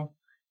 So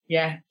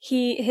yeah,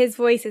 his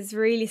voice is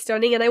really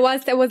stunning. And I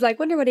was like,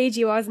 wonder what age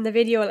he was in the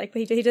video. Like,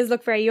 but he does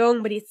look very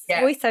young, but his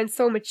voice sounds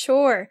so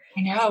mature.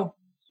 I know,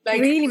 like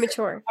really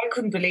mature. I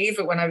couldn't believe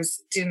it when I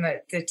was doing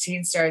the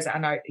Teen Stars,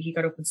 and he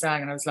got up and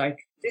sang, and I was like,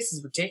 this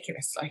is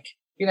ridiculous. Like,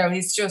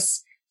 he's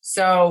just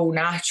so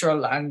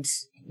natural, and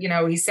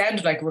he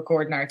sounded like a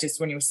recording artist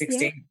when he was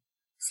 16. Yeah.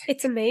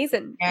 It's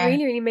amazing.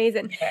 Really, really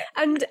amazing. Yeah.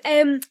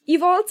 And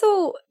you've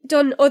also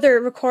done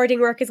other recording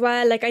work as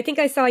well. Like, I think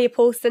I saw you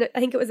post, and I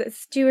think it was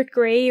Stuart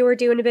Gray you were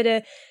doing a bit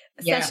of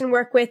session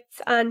work with,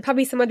 and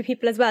probably some other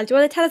people as well. Do you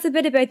want to tell us a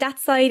bit about that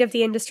side of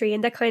the industry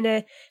and that kind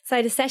of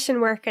side of session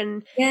work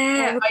and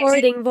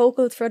recording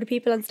vocals for other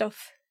people and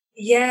stuff?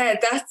 Yeah,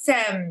 that's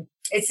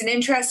it's an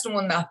interesting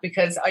one, that,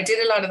 because I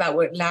did a lot of that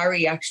with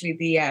Larry, actually,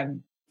 the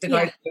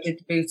guy who did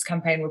the Boots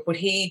campaign with, but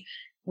he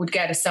would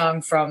get a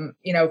song from,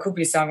 it could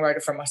be a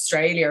songwriter from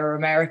Australia or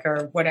America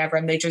or whatever,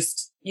 and they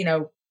just,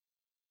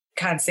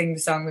 can't sing the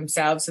song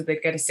themselves, so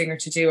they'd get a singer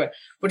to do it.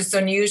 But it's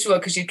unusual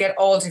because you get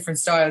all different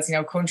styles,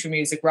 country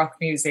music, rock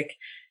music,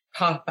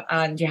 pop,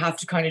 and you have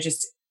to kind of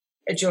just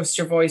adjust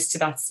your voice to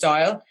that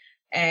style,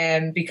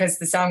 because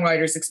the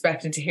songwriter's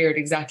expecting to hear it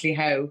exactly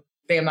how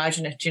they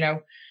imagine it,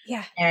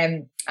 Yeah.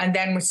 And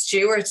then with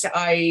Stuart,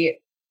 I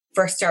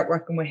first started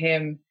working with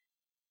him,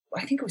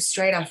 I think it was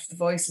straight after The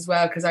Voice as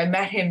well, because I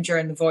met him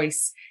during The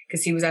Voice,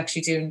 because he was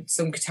actually doing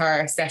some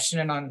guitar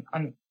sessioning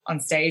on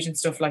stage and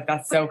stuff like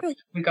that. So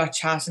we got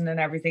chatting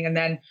and everything, and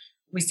then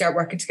we start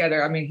working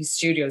together. I mean, his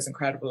studio is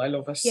incredible. I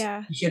love it.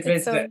 Yeah, you should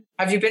visit it.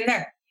 Have you been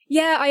there?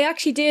 Yeah, I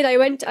actually did.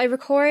 I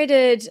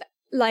recorded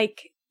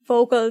like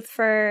vocals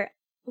for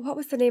what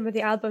was the name of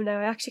the album now?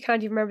 I actually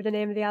can't even remember the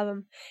name of the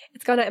album.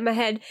 It's gone out of my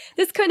head.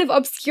 This kind of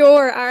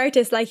obscure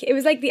artist, like it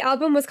was like the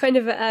album was kind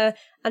of an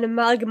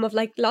amalgam of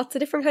like lots of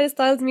different kind of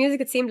styles of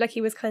music. It seemed like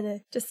he was kind of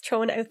just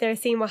throwing it out there,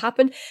 seeing what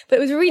happened. But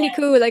it was really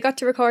cool. I got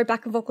to record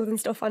backing vocals and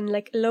stuff on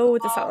like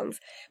loads of songs.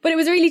 But it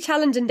was a really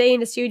challenging day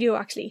in the studio,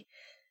 actually.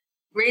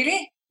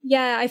 Really?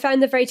 Yeah, I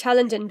found it very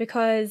challenging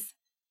because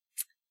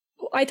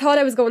I thought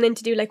I was going in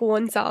to do like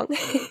one song.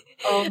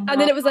 And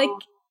then it was like,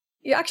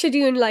 you're actually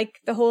doing like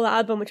the whole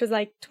album, which was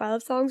like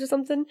 12 songs or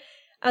something.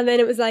 And then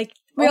it was like,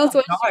 we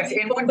also God,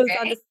 in one on day.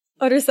 this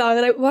other song.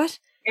 And what?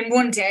 In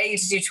one day, you had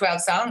to do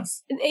 12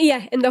 songs.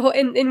 Yeah, in the whole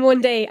in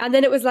one day. And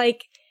then it was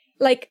like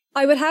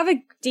I would have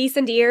a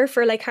decent ear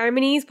for like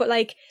harmonies, but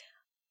like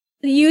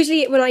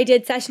usually when I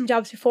did session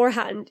jobs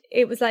beforehand,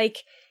 it was like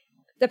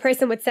the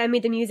person would send me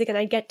the music and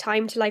I'd get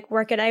time to like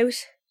work it out.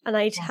 And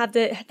I'd have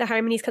the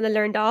harmonies kind of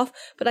learned off,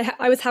 but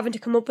I was having to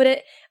come up with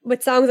it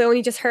with songs I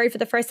only just heard for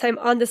the first time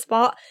on the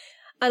spot,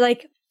 and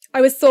like I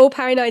was so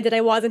paranoid that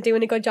I wasn't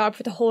doing a good job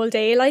for the whole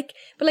day. Like,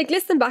 but like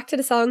listening back to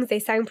the songs, they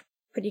sound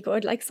pretty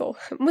good. Like, so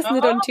I mustn't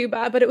have done too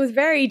bad, but it was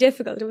very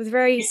difficult. It was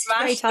very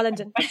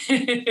challenging.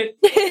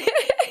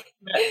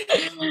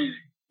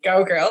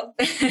 Go, girl!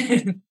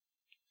 The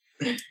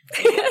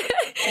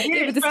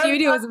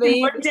studio was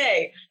amazing. One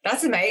day,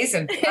 that's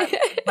amazing. That's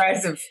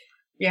impressive.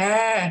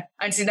 Yeah,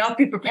 and to not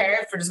be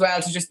prepared for it as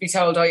well, to just be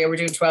told, "Oh yeah, we're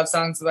doing 12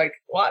 songs." Like,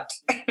 what?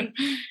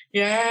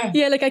 Yeah,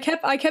 like I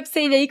kept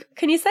saying,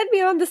 "Can you send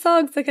me on the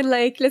songs so I can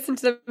like listen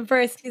to them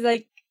first?" He's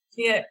like,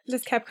 yeah,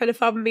 just kept kind of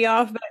fobbing me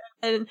off,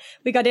 and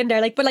we got in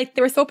there. Like, but like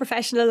they were so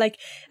professional. Like,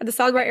 and the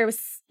songwriter was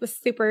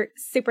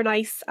super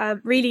nice.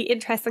 Really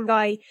interesting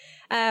guy.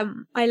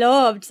 I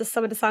loved just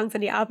some of the songs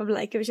on the album.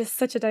 Like, it was just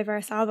such a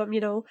diverse album,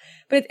 you know.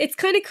 But it's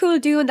kind of cool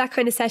doing that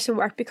kind of session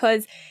work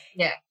because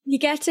you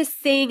get to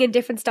sing in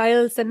different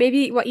styles and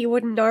maybe what you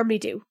wouldn't normally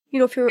do. You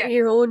know, for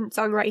your own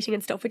songwriting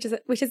and stuff,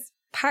 which is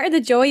part of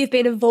the joy of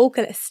being a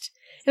vocalist.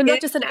 You're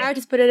not just an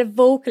artist, but a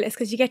vocalist,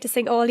 because you get to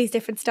sing all these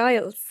different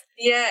styles.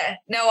 Yeah,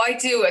 no, I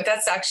do.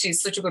 That's actually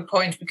such a good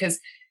point, because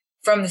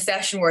from the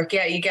session work,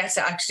 you get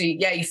to actually,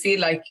 you feel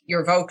like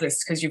you're a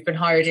vocalist because you've been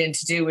hired in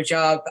to do a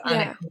job,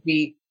 and it could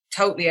be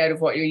totally out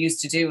of what you're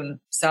used to doing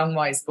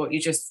song-wise, but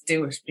you just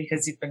do it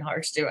because you've been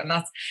hired to do it. And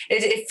that's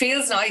it. It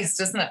feels nice,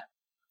 doesn't it?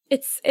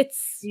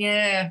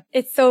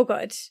 It's so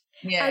good.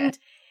 Yeah. And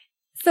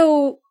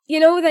so, you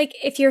know, like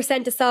if you're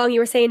sent a song, you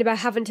were saying about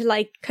having to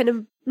like kind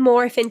of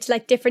morph into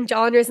like different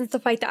genres and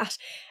stuff like that.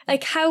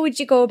 Like, how would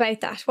you go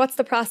about that? What's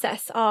the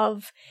process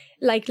of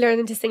like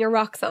learning to sing a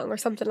rock song or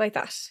something like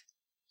that?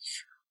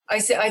 I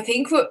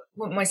think with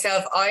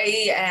myself,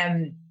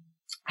 I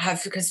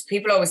have, because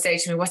people always say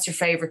to me, what's your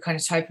favorite kind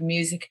of type of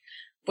music?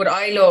 But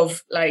I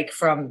love, like,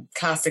 from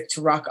classic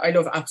to rock, I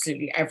love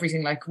absolutely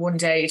everything. Like, one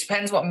day, it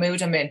depends what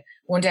mood I'm in.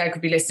 One day I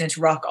could be listening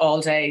to rock all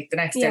day. The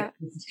next day, I could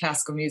listen to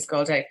classical music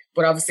all day.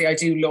 But obviously I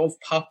do love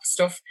pop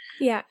stuff.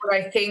 Yeah. But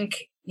I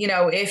think, you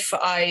know, if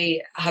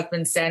I have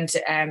been sent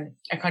a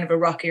kind of a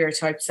rockier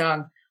type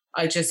song,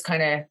 I'll just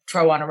kind of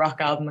throw on a rock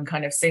album and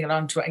kind of sing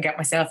along to it and get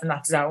myself in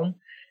that zone.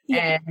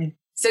 Yeah.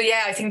 So,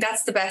 I think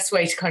that's the best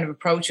way to kind of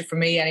approach it for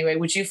me anyway.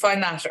 Would you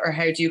find that, or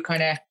how do you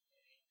kind of...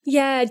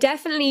 Yeah,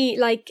 definitely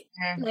like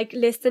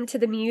listen to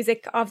the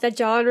music of that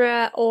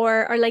genre,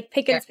 or like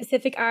picking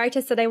specific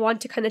artists that I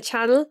want to kind of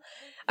channel.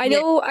 I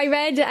know I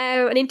read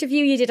an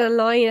interview you did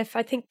online.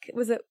 I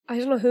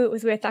don't know who it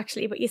was with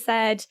actually, but you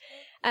said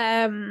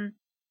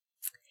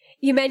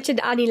you mentioned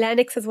Annie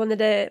Lennox as one of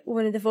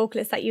the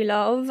vocalists that you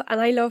love,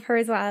 and I love her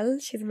as well.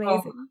 She's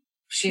amazing. Oh,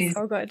 she's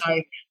so good.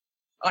 Like,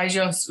 I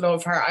just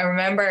love her. I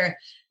remember,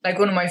 like,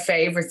 one of my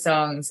favorite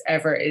songs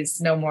ever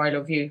is "No More I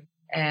Love You."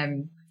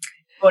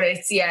 But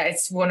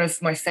it's one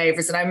of my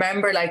favorites. And I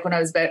remember, like, when I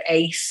was about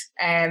 8,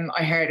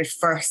 I heard it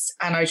first,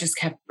 and I just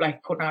kept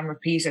like putting on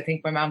repeat. I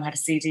think my mum had a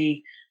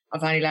CD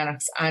of Annie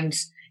Lennox, and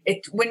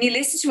when you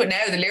listen to it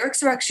now, the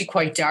lyrics are actually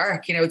quite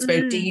dark. You know, it's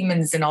about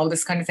demons and all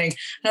this kind of thing.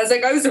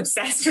 And I was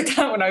obsessed with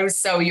that when I was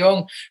so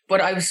young, but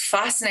I was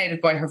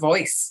fascinated by her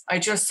voice. I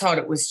just thought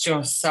it was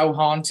just so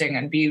haunting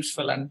and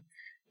beautiful. And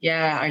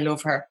I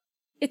love her.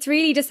 It's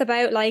really just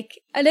about like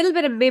a little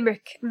bit of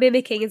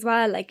mimicking as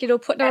well, like, you know,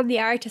 putting on the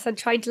artist and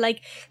trying to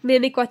like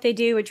mimic what they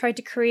do and trying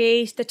to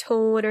create the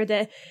tone or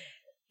the,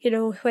 you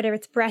know, whether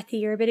it's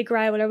breathy or a bit of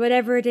growl or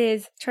whatever it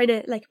is, trying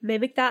to like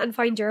mimic that and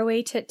find your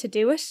way to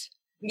do it.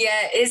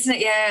 Yeah, isn't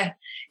it? Yeah,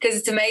 because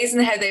it's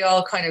amazing how they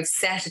all kind of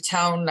set a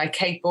tone. Like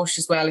Kate Bush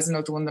as well is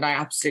another one that I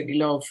absolutely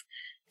love.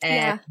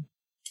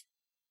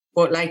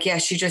 But like,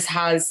 she just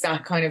has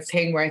that kind of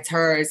thing where it's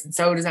hers, and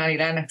so does Annie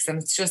Lennox, and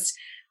it's just,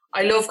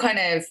 I love kind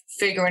of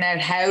figuring out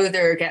how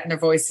they're getting their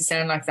voice to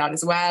sound like that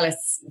as well.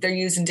 They're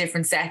using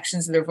different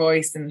sections of their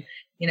voice, and,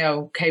 you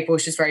know, Kate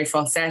Bush is very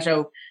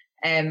falsetto,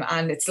 and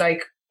it's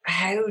like,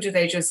 how do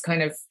they just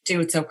kind of do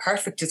it so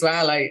perfect as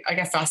well? I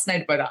get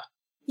fascinated by that.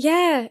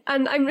 Yeah,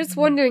 and I'm just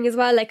wondering as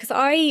well, like, because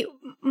I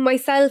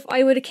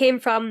would have came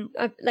from,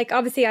 like,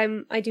 obviously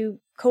I do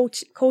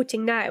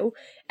coaching now,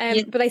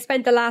 but I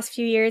spent the last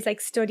few years like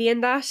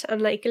studying that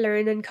and like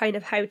learning kind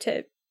of how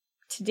to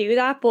to do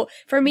that. But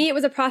for me, it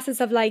was a process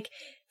of like,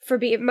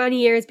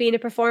 many years being a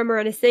performer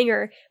and a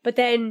singer, but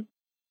then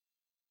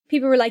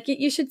people were like,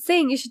 you should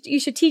sing, you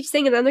should teach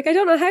singing. And I'm like, I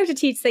don't know how to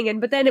teach singing.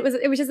 But then it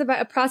was just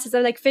about a process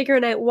of like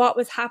figuring out what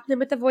was happening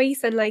with the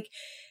voice and like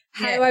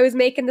how I was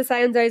making the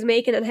sounds I was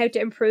making and how to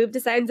improve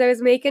the sounds I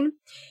was making.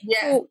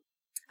 So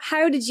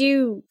how did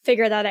you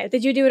figure that out?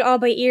 Did you do it all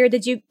by ear?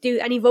 Did you do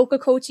any vocal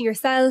coaching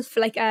yourself?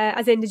 Like,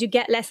 as in, did you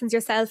get lessons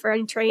yourself or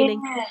any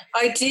training? Yeah,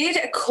 I did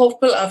a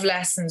couple of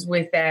lessons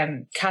with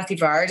Kathy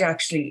Vard,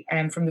 actually,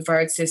 from the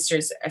Vard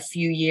sisters a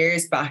few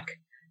years back.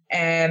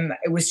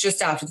 It was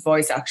just after The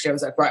Voice, actually. I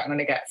was like, right, I'm going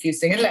to get a few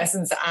singing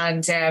lessons.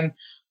 And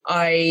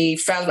I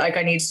felt like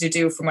I needed to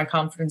do it for my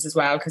confidence as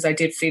well, because I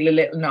did feel a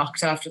little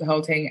knocked after the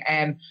whole thing.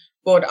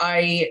 But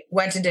I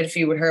went and did a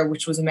few with her,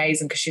 which was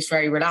amazing because she's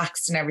very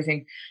relaxed and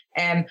everything.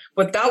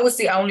 But that was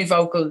the only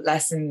vocal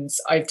lessons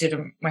I've did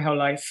in my whole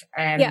life.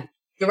 The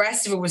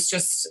rest of it was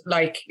just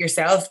like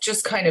yourself,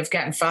 just kind of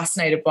getting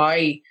fascinated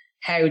by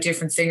how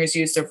different singers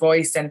use their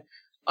voice. And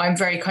I'm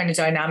very kind of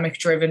dynamic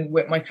driven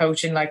with my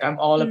coaching. Like I'm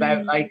all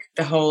about like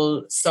the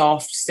whole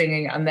soft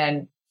singing and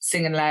then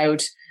singing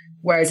loud,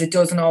 whereas it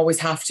doesn't always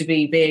have to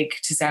be big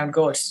to sound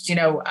good, you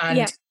know,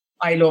 and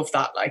I love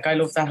that. Like I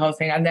love that whole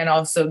thing. And then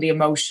also the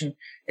emotion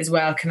as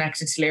well,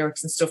 connected to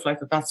lyrics and stuff like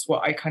that. That's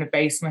what I kind of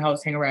base my whole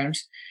thing around.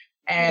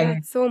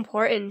 It's so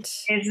important,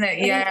 isn't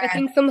it? I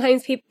think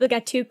sometimes people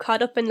get too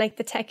caught up in like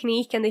the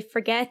technique and they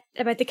forget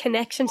about the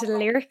connection to the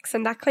lyrics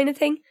and that kind of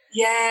thing.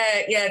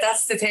 Yeah,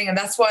 that's the thing. And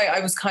that's why I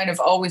was kind of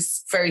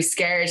always very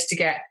scared to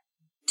get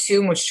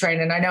too much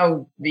training. I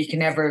know you can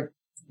never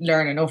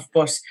learn enough,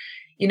 but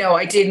you know,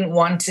 I didn't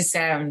want to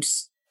sound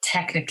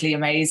technically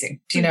amazing.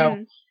 Do you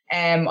know?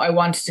 I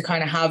wanted to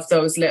kind of have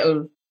those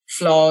little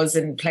flaws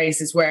in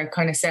places where it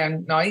kind of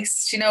sound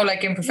nice. You know,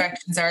 like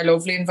imperfections are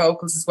lovely in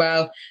vocals as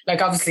well.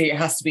 Like obviously it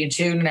has to be in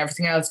tune and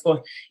everything else,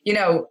 but you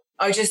know,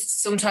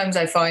 sometimes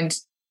I find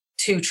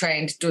too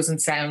trained doesn't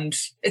sound,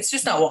 it's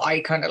just not what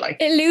I kind of like.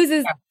 It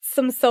loses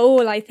some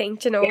soul, I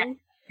think, you know.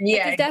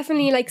 Yeah. There's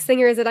definitely like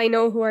singers that I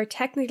know who are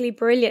technically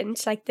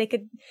brilliant. Like they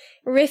could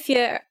riff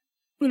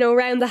you know,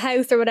 around the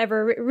house or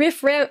whatever,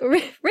 riff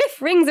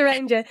rings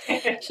around you,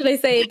 should I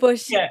say.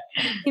 But,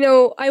 you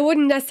know, I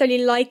wouldn't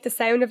necessarily like the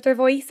sound of their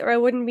voice, or I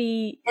wouldn't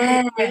be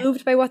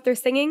moved by what they're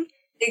singing.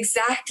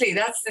 Exactly.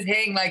 That's the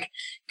thing. Like,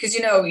 because,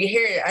 you know, you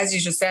hear, as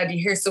you just said,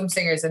 you hear some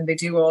singers and they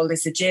do all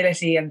this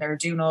agility and they're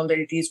doing all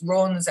these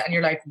runs and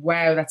you're like,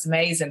 wow, that's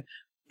amazing.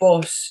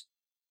 But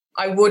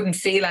I wouldn't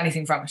feel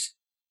anything from it,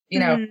 you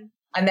know.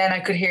 And then I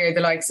could hear the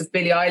likes of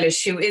Billie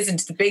Eilish, who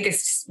isn't the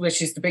biggest, which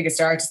is the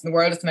biggest artist in the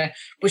world at the minute,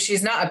 but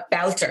she's not a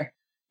belter,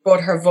 but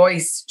her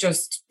voice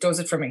just does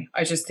it for me.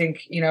 I just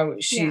think, you know,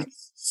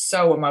 she's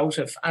so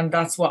emotive, and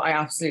that's what I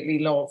absolutely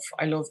love.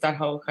 I love that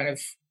whole kind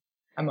of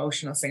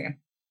emotional singing.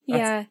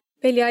 Billie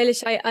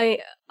Eilish,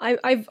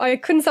 I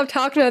couldn't stop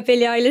talking about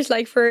Billie Eilish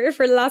like for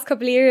the last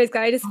couple of years.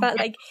 I just felt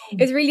like it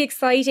was really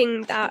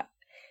exciting that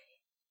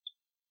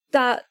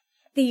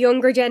the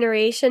younger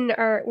generation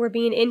were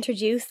being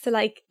introduced to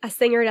like a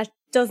singer that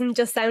doesn't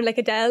just sound like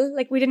Adele.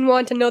 Like we didn't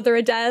want another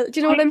Adele. Do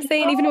you know what I'm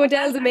saying? Even though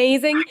Adele's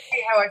amazing. Exactly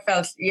how I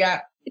felt.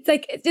 Yeah. It's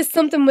like it's just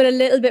something with a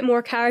little bit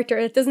more character.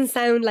 It doesn't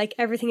sound like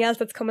everything else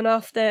that's coming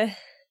off the,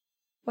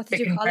 what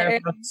did you call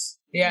it?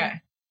 Yeah.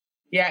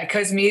 Yeah,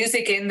 because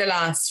music in the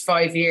last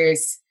 5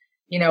 years,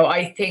 you know,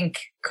 I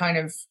think kind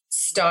of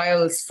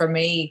styles for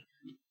me,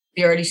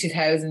 the early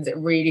 2000s, it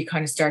really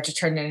kind of started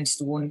turning into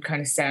the one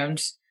kind of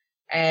sound.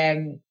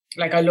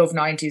 Like I love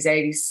 90s,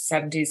 80s,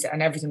 70s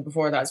and everything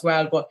before that as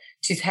well. But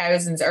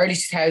early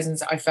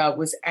 2000s, I felt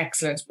was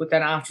excellent. But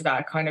then after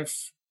that,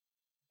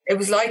 it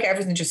was like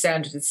everything just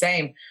sounded the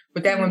same.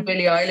 But then when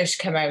Billie Eilish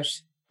came out,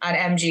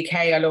 and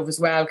MGK I love as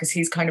well, because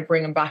he's kind of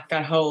bringing back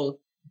that whole,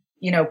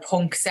 you know,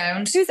 punk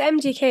sound. Who's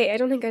MGK? I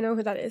don't think I know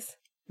who that is.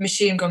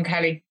 Machine Gun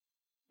Kelly.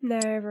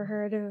 Never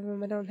heard of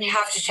him, I don't think. You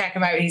have to check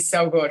him out. He's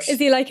so good. Is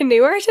he like a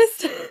new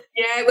artist?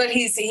 Yeah, well,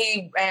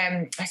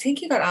 I think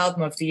he got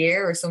Album of the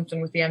Year or something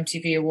with the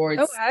MTV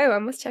Awards. Oh, wow, I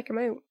must check him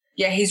out.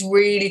 Yeah, he's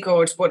really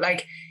good. But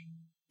like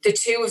the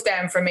two of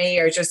them for me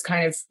are just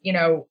kind of, you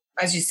know,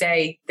 as you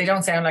say, they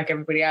don't sound like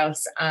everybody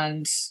else.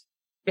 And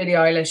Billie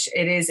Eilish,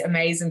 it is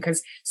amazing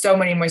because so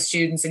many of my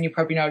students, and you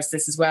probably noticed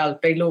this as well,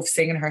 they love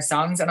singing her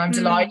songs. And I'm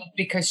delighted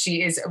because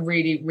she is a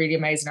really, really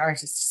amazing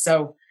artist.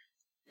 So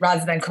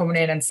rather than coming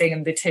in and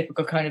singing the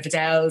typical kind of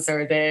Adele's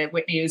or the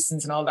Whitney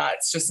Houstons and all that,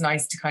 it's just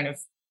nice to kind of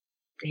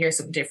hear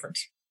something different,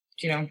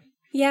 you know?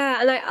 Yeah,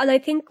 and I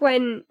think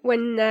when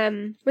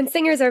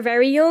singers are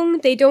very young,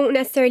 they don't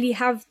necessarily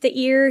have the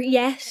ear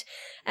yet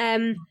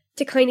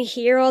to kind of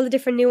hear all the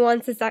different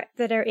nuances that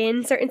are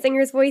in certain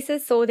singers'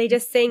 voices. So they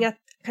just sing at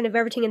kind of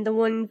everything in the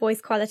one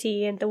voice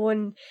quality and the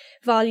one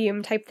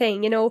volume type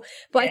thing, you know?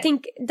 But I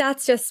think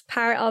that's just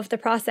part of the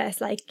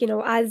process. Like, you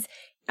know,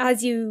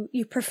 as you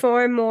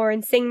perform more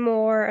and sing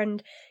more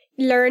and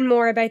learn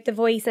more about the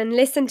voice and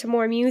listen to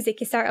more music,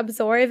 you start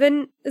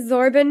absorbing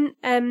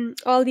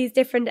all these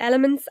different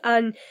elements,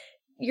 and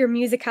your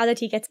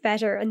musicality gets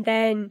better, and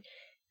then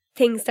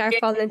things start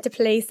falling into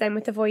place then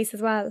with the voice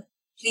as well.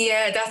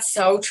 Yeah, that's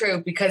so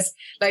true because,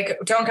 like,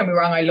 don't get me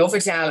wrong, I love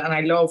Adele and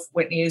I love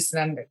Whitney Houston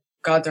and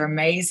God, they're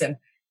amazing.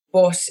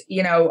 But,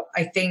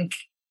 I think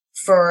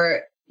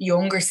for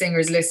younger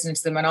singers listening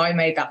to them, and I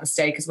made that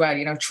mistake as well,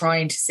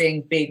 trying to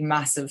sing big,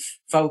 massive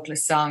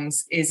vocalist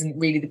songs isn't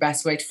really the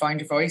best way to find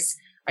your voice.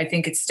 I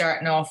think it's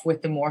starting off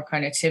with the more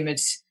kind of timid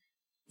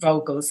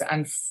vocals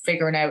and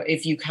figuring out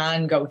if you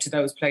can go to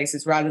those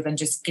places rather than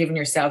just giving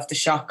yourself the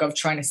shock of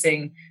trying to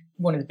sing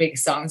one of the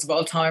biggest songs of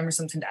all time or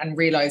something and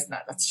realizing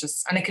that that's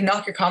just, and it can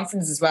knock your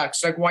confidence as well.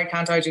 It's like, why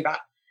can't I do that?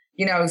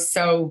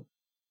 So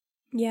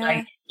Yeah.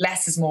 like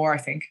less is more, I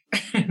think.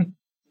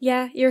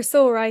 Yeah, you're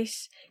so right.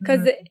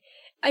 Because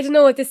I don't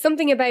know, there's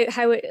something about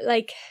how it,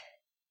 like,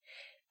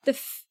 I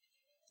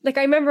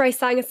remember I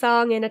sang a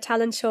song in a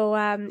talent show.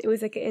 It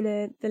was like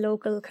in the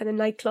local kind of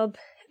nightclub.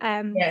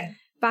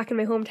 Back in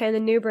my hometown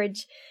in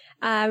Newbridge.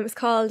 It was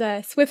called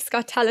Swift's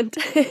Got Talent.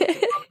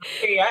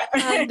 Yeah.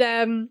 And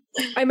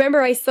I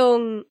remember I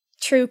sung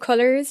True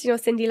Colours,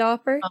 Cyndi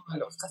Lauper. Oh, I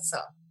love that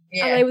song.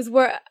 Yeah. And I was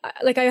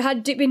I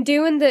had been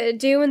doing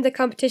the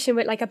competition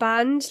with like a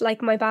band.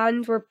 Like my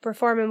band were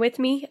performing with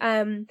me,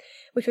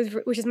 which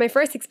is my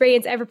first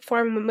experience ever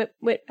performing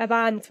with a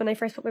band when I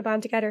first put my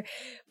band together.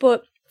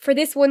 But for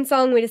this one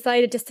song, we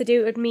decided just to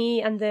do it with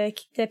me and the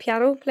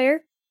piano player.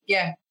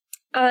 Yeah.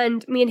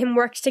 And me and him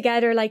worked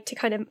together, like, to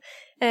kind of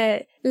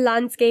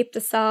landscape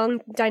the song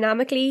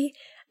dynamically.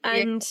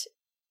 And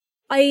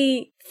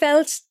I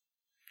felt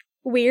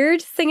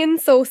weird singing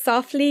so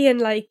softly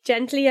and like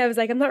gently. I was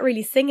like, I'm not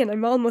really singing,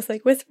 I'm almost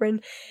like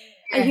whispering.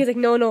 And he was like,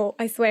 no,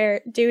 I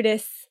swear, do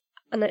this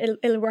and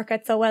it'll work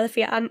out so well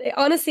for you. And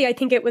honestly, I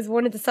think it was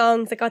one of the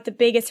songs that got the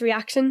biggest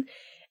reaction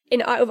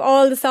out of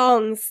all the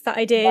songs that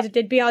I did.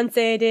 Did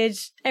Beyonce, did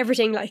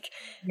everything, like.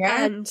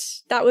 And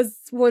that was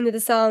one of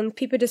the songs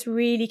people just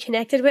really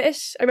connected with it.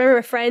 I remember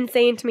a friend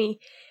saying to me,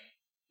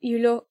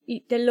 the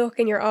look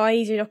in your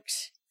eyes, you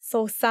looked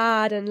so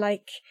sad, and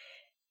like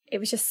it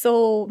was just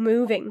so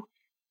moving.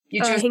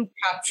 You just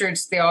captured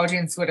the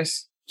audience with it.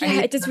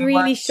 Yeah, it just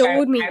really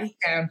showed me.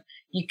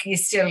 You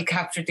still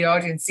captured the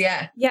audience.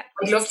 Yeah.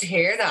 I'd love to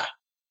hear that.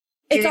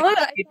 It's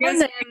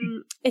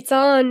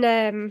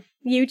on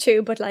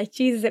YouTube, but like,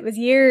 Jesus, it was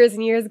years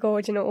and years ago,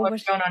 I'm going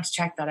on to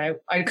check that out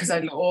because I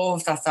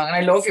love that song and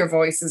I love your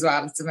voice as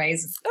well. It's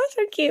amazing. Oh,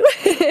 thank you.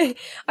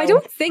 I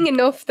don't sing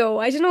enough though.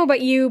 I don't know about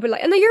you, but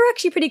like, I know you're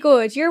actually pretty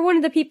good. You're one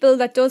of the people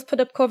that does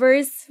put up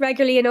covers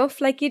regularly enough.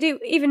 Like you do,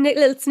 even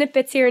little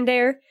snippets here and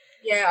there.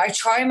 Yeah, I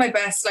try my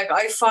best. Like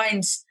I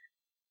find,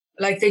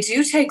 like they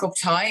do take up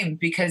time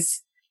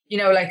because,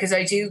 as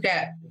I do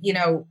get,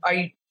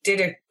 I did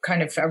a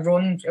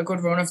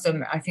good run of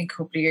them. I think a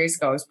couple of years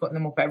ago, I was putting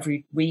them up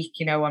every week,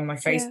 on my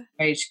Facebook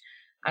page,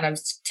 and I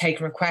was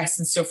taking requests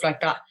and stuff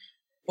like that.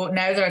 But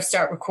now that I've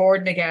started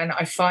recording again,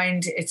 I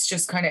find it's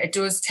just it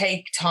does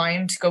take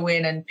time to go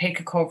in and pick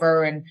a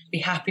cover and be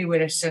happy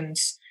with it. And,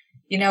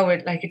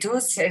 it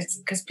does,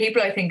 because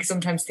people, I think,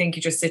 sometimes think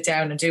you just sit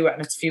down and do it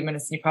and it's a few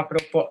minutes and you pop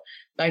it up. But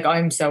like,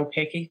 I'm so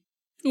picky.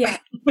 Yeah.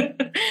 You're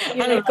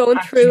like going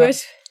through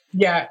it.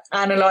 Yeah,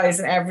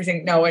 analysing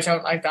everything. No, I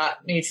don't like that.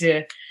 Need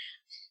to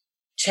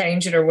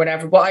change it or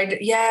whatever. But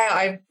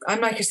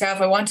I'm like yourself.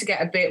 I want to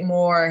get a bit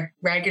more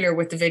regular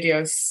with the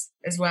videos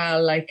as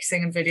well, like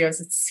singing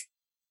videos. It's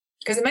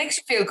because it makes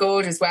you feel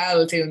good as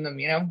well doing them,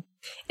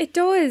 It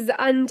does,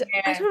 and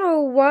I don't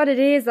know what it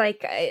is.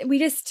 Like I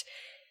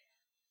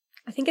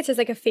think it's just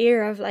like a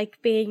fear of like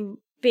being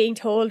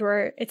told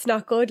where it's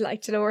not good,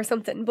 like, or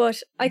something.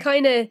 But I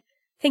kind of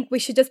think we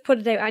should just put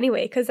it out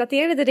anyway, because at the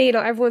end of the day,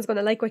 everyone's going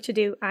to like what you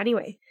do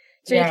anyway.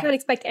 So you can't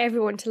expect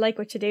everyone to like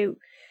what you do.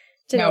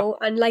 Know,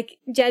 and like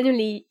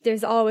genuinely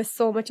there's always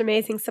so much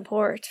amazing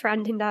support for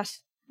anything that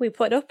we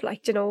put up,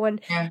 like,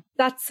 and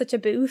that's such a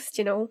boost,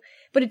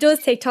 but it does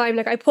take time.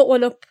 Like I put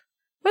one up,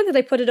 when did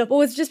I put it up? It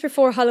was just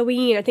before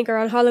Halloween, I think,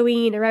 around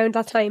Halloween, around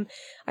that time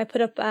I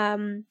put up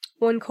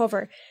one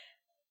cover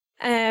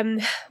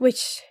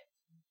which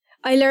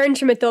I learned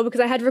from it though,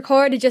 because I had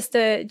recorded just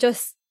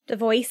the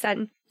voice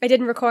and I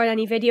didn't record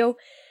any video.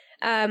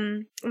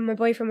 And my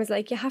boyfriend was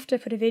like, you have to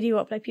put a video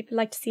up, like people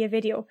like to see a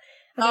video.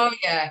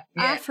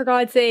 For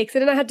God's sake. So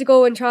then I had to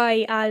go and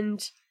try and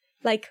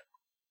like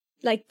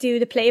do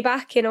the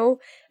playback,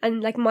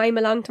 and like mime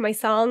along to my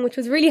song, which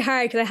was really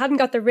hard because I hadn't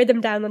got the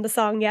rhythm down on the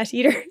song yet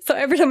either. So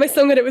every time I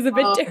sung it was a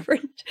bit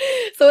different.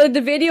 So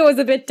the video was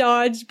a bit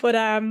dodged, but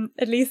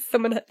at least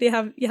you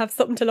have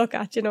something to look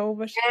at,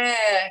 But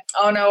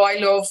oh no, I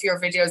love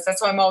your videos.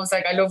 That's why I'm always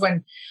like, I love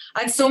when,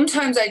 and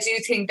sometimes I do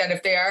think that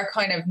if they are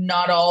kind of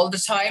not all the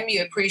time,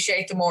 you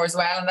appreciate them more as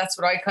well, and that's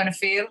what I kind of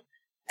feel.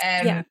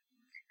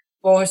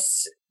 But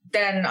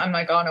then I'm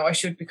like, oh no, I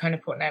should be kind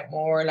of putting out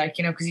more, like,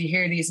 because you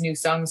hear these new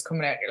songs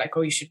coming out, you're like,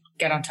 oh, you should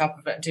get on top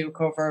of it and do a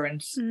cover.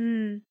 And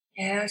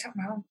I don't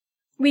know.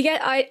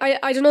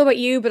 I don't know about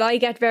you, but I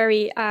get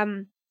very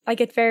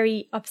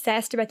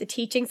obsessed about the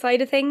teaching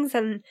side of things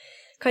and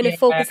kind of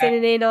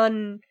focusing in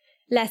on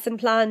lesson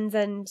plans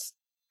and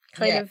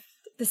kind of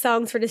the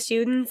songs for the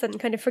students and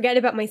kind of forget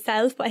about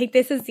myself. But I think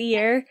this is the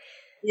year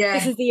this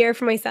Yeah. is the year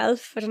for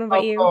myself. I don't know about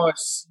Of you.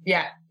 course.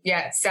 Yeah.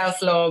 Yeah.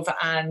 Self-love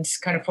and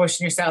kind of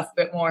pushing yourself a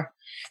bit more.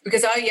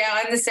 Because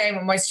I'm the same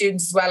with my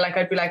students as well. Like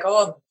I'd be like,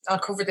 oh, I'll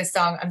cover this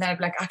song. And then I'd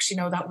be like, actually,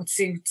 no, that would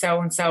suit so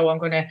and so. I'm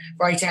going to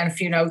write down a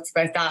few notes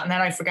about that. And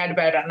then I forget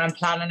about it and I'm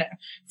planning it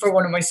for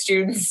one of my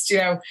students.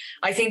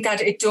 I think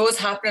that it does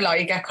happen a lot.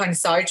 You get kind of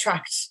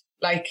sidetracked.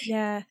 Like,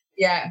 Yeah.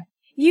 yeah.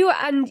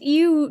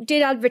 You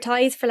did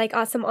advertise for like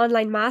some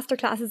online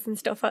masterclasses and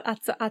stuff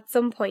at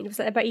some point. Was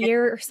it about a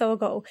year or so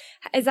ago?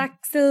 Is that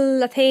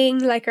still a thing?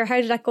 Like, or how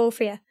did that go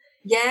for you?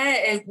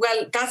 Yeah,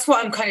 well, that's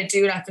what I'm kind of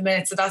doing at the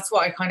minute. So that's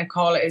what I kind of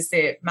call it, is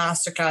the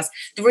masterclass.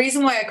 The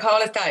reason why I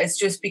call it that is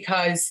just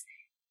because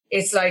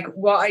it's like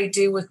what I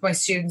do with my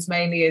students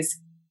mainly is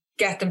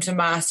get them to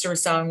master a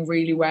song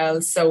really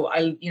well. So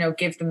I'll,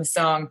 give them a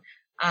song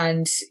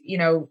and,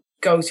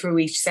 go through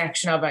each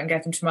section of it and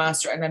get them to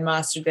master, and then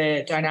master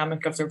the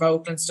dynamic of their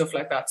vocal and stuff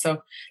like that.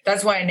 So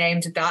that's why I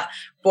named it that.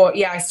 But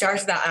yeah, I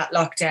started that at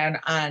lockdown,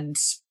 and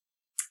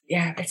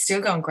yeah, it's still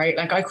going great.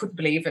 Like I couldn't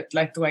believe it,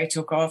 like the way it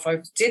took off.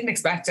 I didn't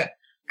expect it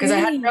because I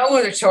had no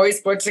other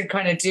choice but to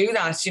kind of do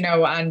that,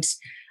 and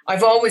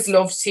I've always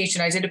loved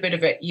teaching. I did a bit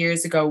of it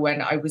years ago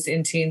when I was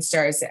in Teen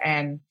Stars,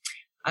 and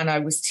I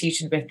was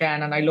teaching a bit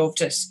then, and I loved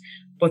it.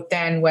 But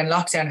then when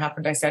lockdown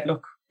happened, I said,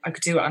 look, I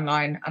could do it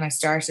online, and I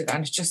started,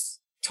 and it just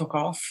took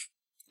off.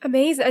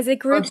 Amazing. Is it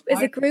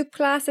group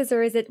classes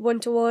or is it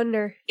 1-to-1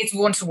 or? It's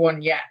 1-to-1,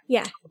 yeah.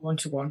 Yeah.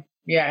 1-to-1.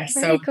 Yeah.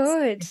 Very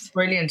good. It's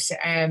brilliant.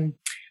 And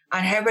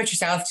how about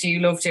yourself? Do you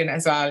love doing it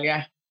as well?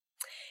 Yeah.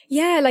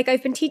 Yeah, like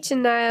I've been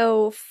teaching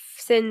now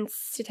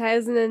since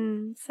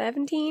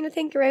 2017, I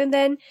think, around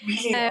then.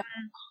 Really?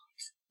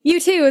 You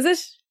too, is it?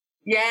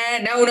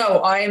 Yeah,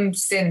 no, I'm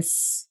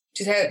since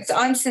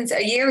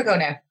a year ago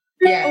now.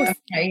 Yeah,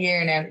 a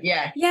year now.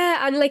 Yeah.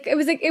 Yeah, and like it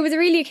was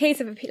really a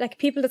case of like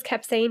people just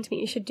kept saying to me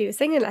you should do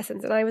singing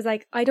lessons, and I was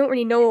like, I don't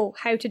really know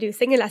how to do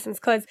singing lessons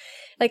because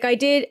like I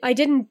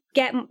didn't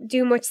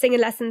do much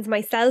singing lessons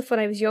myself when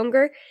I was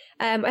younger.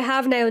 I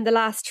have now in the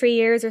last 3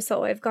 years or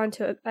so. I've gone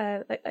to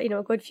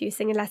a good few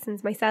singing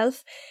lessons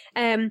myself.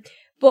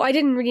 But I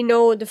didn't really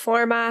know the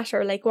format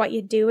or like what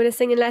you'd do in a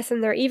singing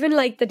lesson, or even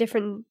like the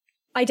different.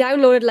 I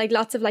downloaded like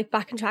lots of like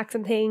backing tracks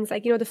and things,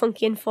 like the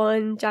Funky and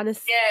Fun,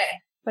 Janice. Yeah.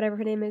 Whatever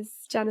her name is,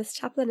 Janice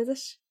Chaplin, is it?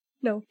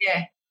 No.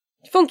 Yeah.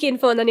 Funky and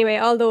Fun, anyway,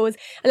 all those.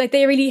 And like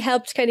they really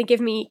helped kind of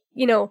give me,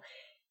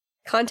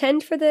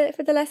 content for the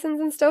lessons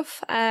and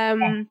stuff.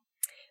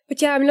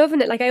 But yeah, I'm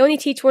loving it. Like I only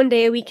teach 1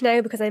 day a week now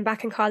because I'm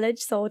back in college,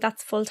 so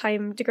that's a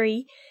full-time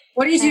degree.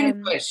 What are you doing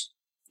in college?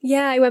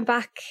 Yeah, I went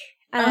back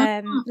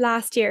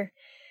last year.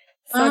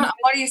 So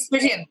what are you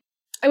studying?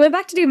 I went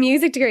back to do a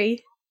music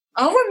degree.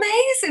 Oh,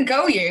 amazing.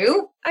 Go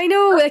you. I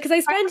know, because I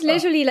spent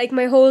literally like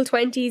my whole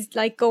 20s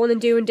like going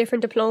and doing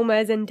different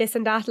diplomas and this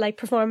and that, like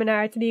performing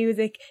arts,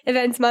 music,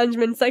 events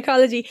management,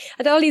 psychology. I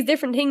had all these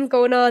different things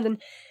going on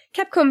and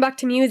kept coming back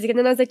to music. And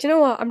then I was like, you know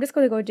what? I'm just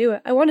going to go do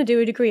it. I want to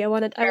do a degree. I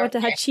want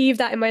to achieve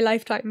that in my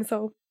lifetime.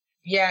 So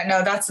yeah,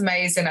 no, that's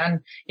amazing. And,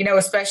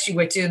 especially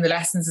with doing the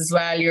lessons as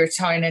well, you're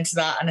tying into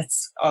that and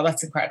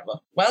that's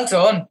incredible. Well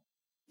done.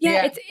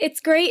 Yeah. It's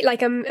great.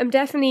 Like I'm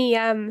definitely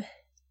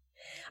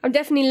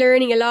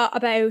learning a lot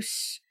about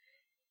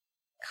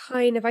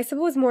kind of, I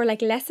suppose, more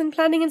like lesson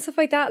planning and stuff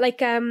like that.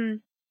 Like I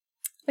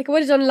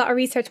would have done a lot of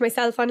research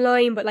myself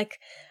online, but like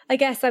I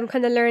guess I'm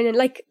kind of learning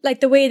like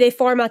the way they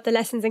format the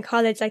lessons in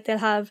college. Like they'll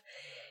have,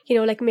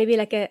 like maybe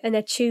like an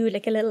etude,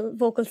 like a little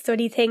vocal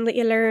study thing that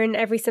you learn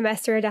every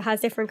semester that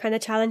has different kind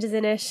of challenges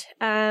in it,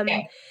 and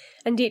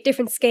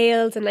different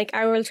scales and like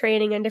oral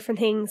training and different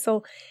things.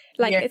 So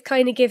like it's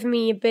kind of given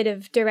me a bit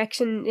of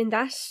direction in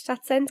that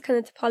sense, kind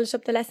of to polish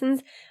up the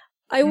lessons.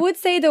 I would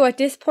say, though, at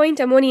this point,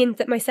 I'm only in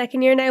my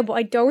second year now, but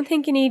I don't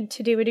think you need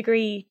to do a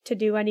degree to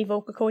do any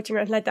vocal coaching or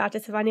anything like that,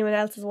 just if anyone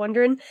else is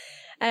wondering.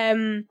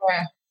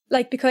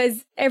 Like,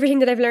 because everything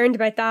that I've learned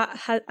about that,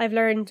 I've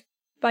learned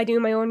by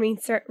doing my own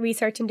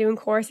research and doing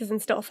courses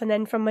and stuff, and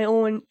then from my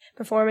own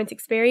performance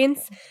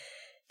experience,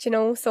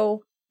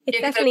 so it's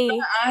definitely... I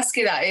was going to ask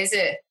you that, is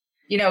it,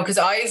 because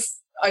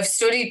I've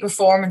studied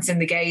performance in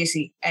the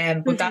Gaiety,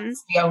 but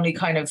that's the only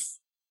kind of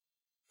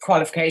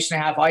qualification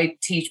I have. I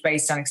teach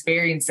based on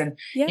experience and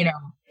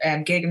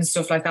gigging and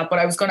stuff like that. But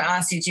I was going to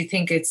ask you, do you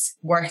think it's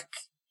worth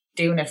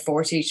doing it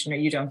for teaching, or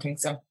you don't think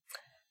so?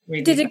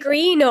 Really? The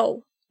degree,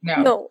 no.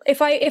 No.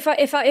 If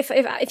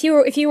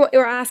you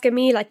were asking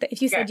me, like,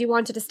 if you said you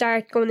wanted to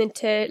start going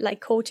into like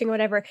coaching or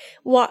whatever,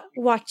 what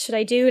should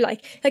I do?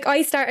 Like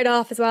I started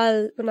off as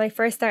well when I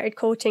first started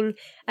coaching,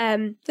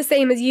 the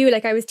same as you.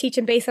 Like I was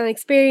teaching based on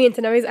experience,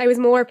 and I was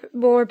more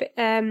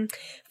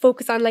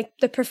focused on like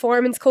the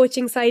performance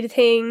coaching side of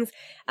things,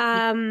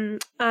 and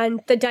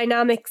the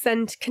dynamics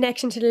and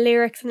connection to the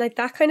lyrics and like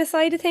that kind of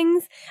side of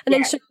things, and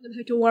then showing them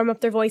how to warm up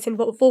their voice and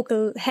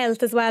vocal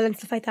health as well and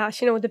stuff like that.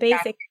 The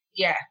basic.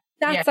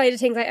 That side of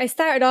things. I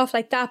started off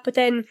like that, but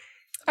then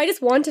I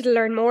just wanted to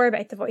learn more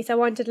about the voice. I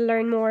wanted to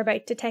learn more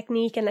about the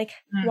technique and like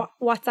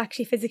what's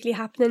actually physically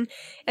happening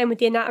and with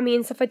the anatomy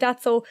and stuff like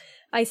that. So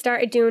I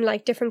started doing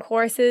like different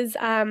courses.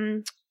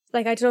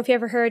 like, I don't know if you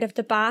ever heard of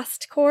the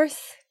BAST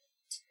course.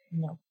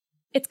 No.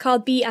 It's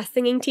called Be a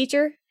Singing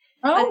Teacher.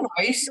 Oh,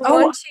 right.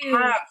 Oh,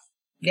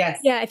 yes.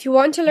 Yeah, if you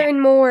want to learn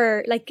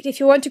more, like if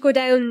you want to go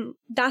down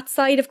that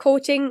side of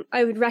coaching,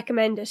 I would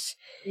recommend it.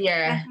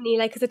 Yeah. Definitely,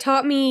 like, because it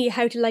taught me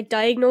how to like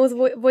diagnose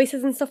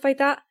voices and stuff like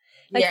that.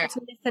 Like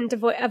to listen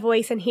to a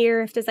voice and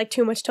hear if there's like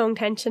too much tongue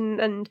tension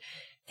and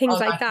things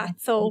like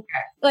that. So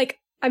like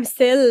I'm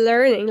still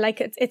learning. Like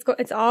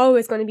it's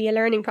always going to be a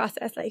learning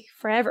process, like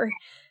forever.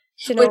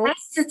 You know? But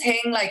that's the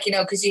thing, like, you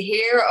know, because you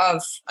hear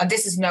of, and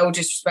this is no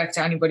disrespect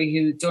to anybody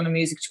who's done a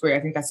music degree,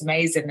 I think that's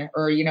amazing,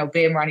 or, you know,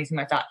 BIM or anything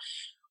like that.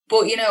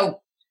 But, you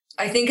know,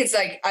 I think it's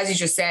like, as you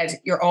just said,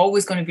 you're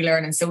always going to be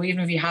learning. So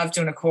even if you have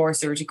done a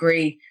course or a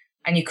degree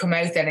and you come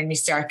out then and you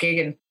start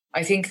gigging,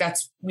 I think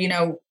that's, you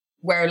know,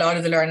 where a lot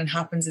of the learning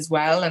happens as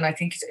well. And I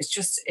think it's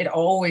just, you're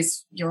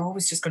always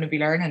just going to be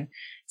learning.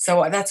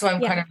 So that's why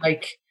I'm kind of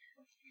like,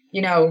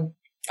 you know,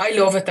 I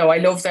love it though. I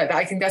love that.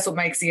 I think that's what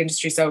makes the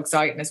industry so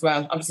exciting as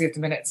well. Obviously at the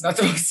minute it's not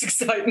the most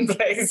exciting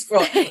place,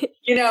 but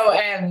you know,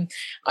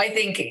 I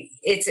think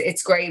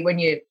it's great when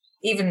you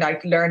even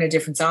like learn a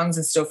different songs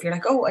and stuff. You're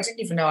like, oh, I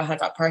didn't even know I had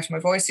that part of my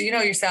voice. So you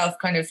know yourself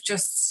kind of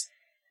just,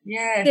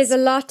 yeah. There's a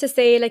lot to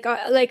say. Like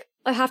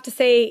I have to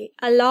say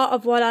a lot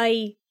of what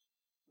I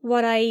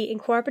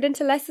incorporate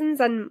into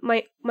lessons and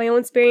my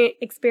own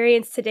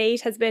experience to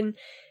date has been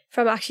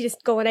from actually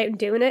just going out and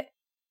doing it.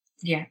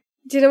 Yeah.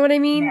 Do you know what I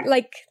mean? Yeah.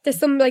 Like there's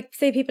some, like,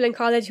 say people in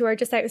college who are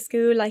just out of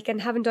school, like,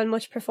 and haven't done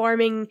much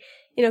performing,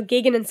 you know,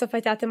 gigging and stuff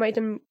like that. They might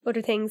have done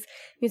other things,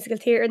 musical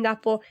theatre and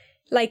that, but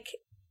like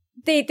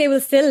they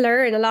will still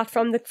learn a lot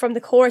from the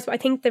course. But I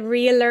think the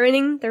real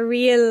learning, the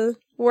real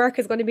work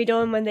is going to be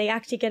done when they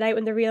actually get out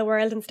in the real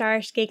world and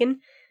start gigging.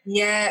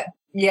 Yeah.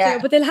 Yeah.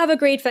 But they'll have a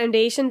great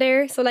foundation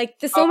there. So like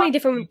there's so many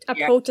different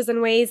approaches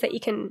and ways that you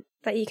can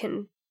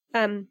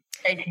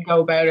they can go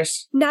about it,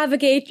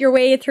 navigate your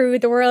way through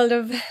the world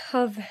of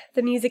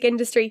the music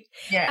industry.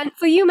 Yeah. And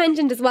so you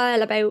mentioned as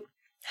well about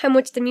how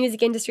much the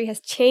music industry has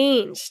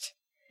changed.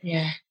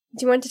 Yeah.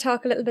 Do you want to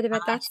talk a little bit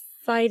about that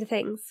side of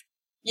things?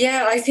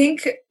 Yeah, I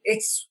think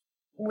it's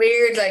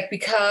weird, like,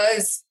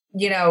 because,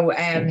 you know,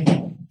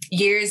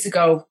 years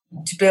ago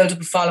to build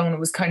up a following, it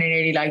was kind of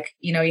nearly like,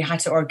 you know, you had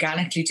to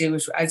organically do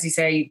it. As you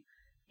say,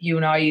 you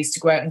and I used to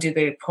go out and do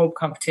the pub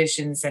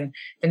competitions and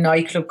the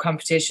nightclub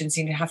competitions,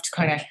 and you have to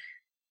kind of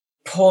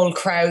pull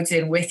crowds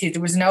in with you.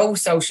 There was no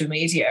social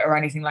media or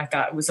anything like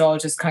that. It was all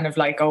just kind of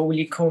like, oh, will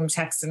you come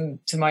texting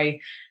to my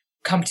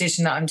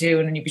competition that I'm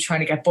doing? And you'd be trying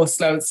to get bus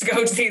loads to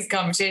go to these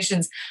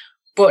competitions.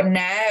 But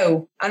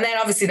now, and then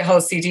obviously the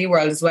whole CD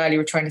world as well, you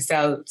were trying to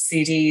sell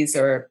CDs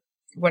or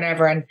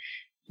whatever. And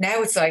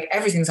now it's like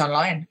everything's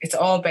online. It's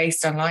all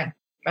based online.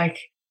 Like,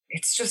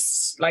 it's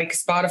just like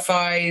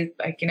Spotify,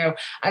 like, you know,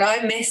 and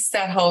I miss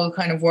that whole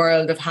kind of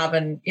world of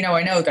having, you know,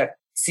 I know that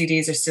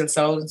CDs are still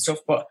sold and stuff,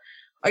 but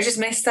I just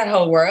miss that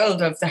whole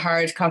world of the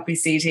hard copy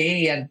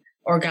CD and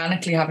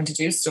organically having to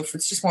do stuff.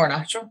 It's just more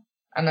natural.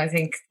 And I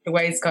think the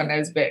way it's gone now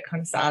is a bit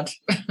kind of sad.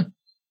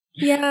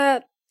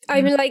 Yeah.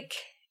 I mean, like,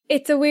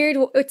 it's a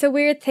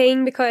weird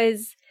thing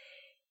because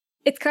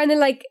it's kind of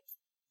like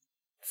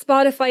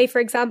Spotify,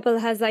 for example,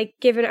 has like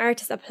given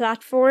artists a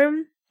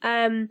platform.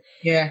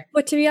 Yeah.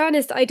 But to be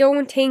honest, I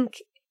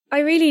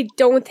really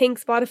don't think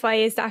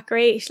Spotify is that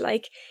great.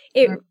 Like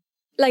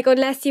like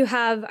unless you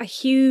have a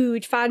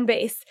huge fan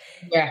base,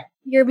 yeah,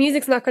 your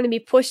music's not going to be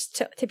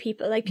pushed to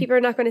people. Like people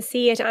are not going to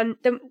see it, and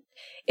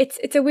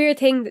it's a weird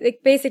thing. Like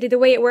basically, the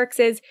way it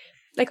works is,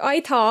 like, I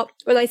thought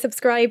when I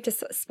subscribed to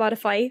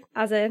Spotify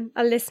as a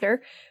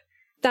listener,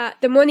 that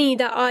the money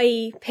that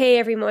I pay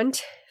every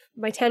month,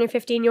 my 10 or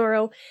 15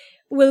 euro,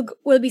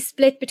 will be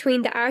split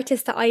between the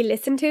artists that I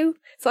listen to.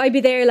 So I'd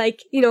be there,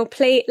 like, you know,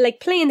 playing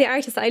the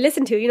artists that I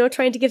listen to, you know,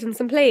 trying to give them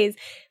some plays.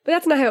 But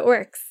that's not how it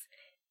works.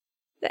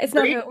 It's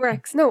not how it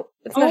works. No,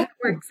 it's not how it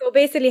works. So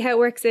basically how it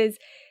works is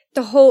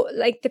the whole,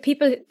 like, the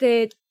people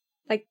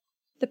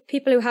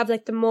who have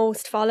like the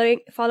most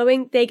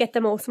following, they get the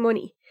most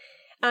money.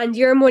 And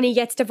your money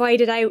gets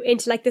divided out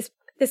into like this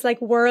like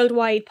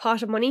worldwide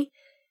pot of money.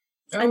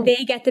 And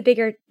they get the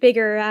bigger,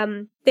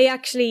 they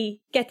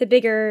actually get the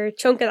bigger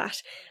chunk of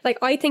that. Like,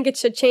 I think it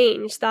should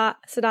change that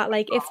so that,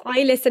 like, if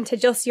I listen to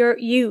just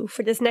you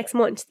for this next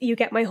month, you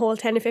get my whole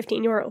 10 or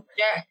 15 euro.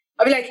 Yeah.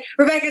 I'll be like,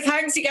 Rebecca,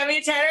 thanks, you gave me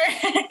a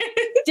tenner.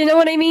 Do you know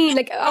what I mean?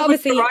 Like,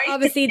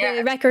 obviously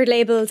the record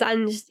labels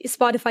and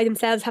Spotify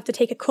themselves have to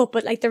take a cut,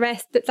 but like the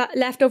rest, that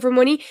leftover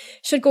money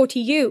should go to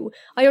you.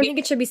 I don't think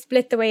it should be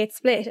split the way it's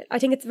split. I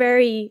think it's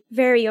very,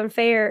 very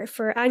unfair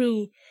for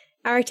any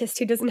artist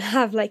who doesn't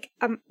have like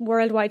a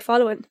worldwide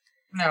following.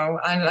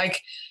 No, and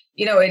like,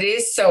 you know, it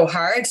is so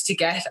hard to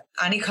get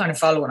any kind of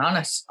following on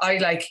it.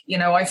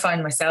 I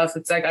find myself,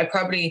 it's like I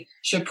probably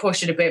should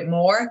push it a bit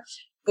more,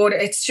 but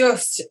it's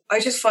just,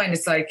 I just find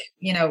it's like,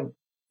 you know,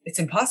 it's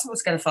impossible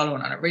to get a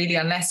following on it really,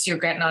 unless you're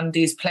getting on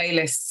these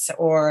playlists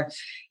or,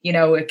 you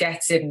know, it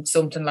gets in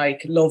something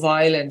like Love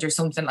Island or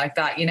something like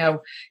that. You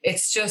know,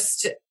 it's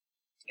just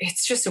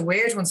a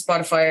weird one,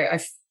 Spotify. I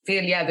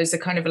feel, there's a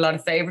kind of a lot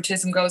of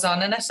favoritism goes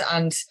on in it.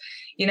 And,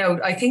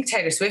 I think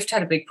Taylor Swift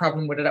had a big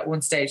problem with it at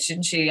one stage,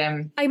 didn't she?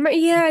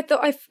 I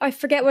thought I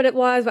forget what it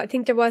was, but I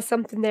think there was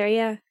something there.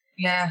 Yeah.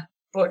 Yeah.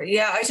 But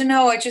yeah, I don't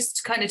know. I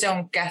just kind of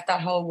don't get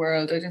that whole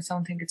world. I just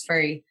don't think it's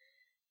very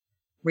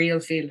real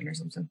feeling or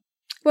something.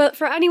 Well,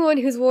 for anyone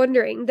who's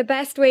wondering, the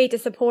best way to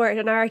support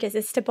an artist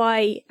is to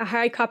buy a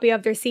hard copy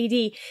of their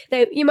CD.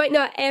 Now, you might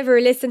not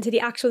ever listen to the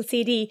actual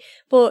CD,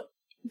 but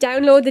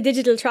download the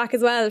digital track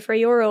as well for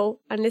 €1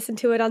 and listen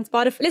to it on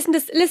Spotify. Listen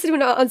to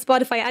it on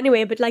Spotify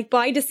anyway, but like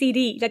buy the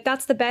CD. Like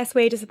that's the best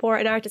way to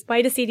support an artist.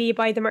 Buy the CD,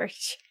 buy the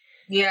merch.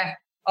 Yeah.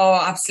 Oh,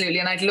 absolutely.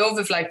 And I'd love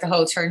if like the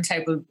whole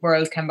turntable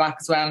world came back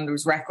as well and there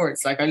was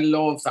records. Like I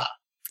love that.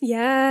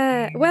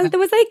 Yeah. Well, there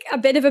was like a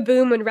bit of a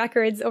boom in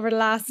records over the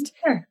last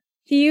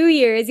few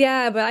years,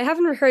 yeah, but I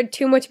haven't heard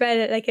too much about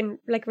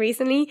it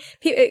recently.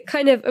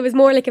 It was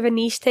more like of a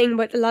niche thing,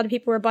 but a lot of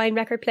people were buying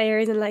record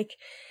players and like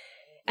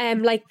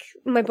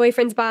my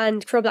boyfriend's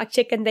band Crow Black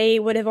Chicken, they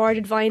would have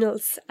ordered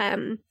vinyls.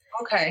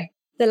 Okay.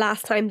 The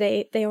last time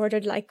they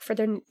ordered like for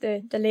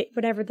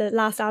whatever the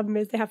last album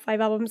is, they have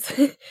 5 albums.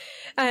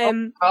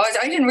 I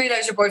didn't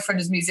realize your boyfriend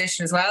is a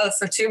musician as well.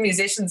 So 2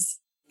 musicians.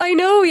 I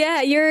know,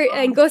 yeah.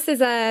 And Gus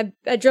is a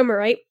drummer,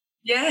 right?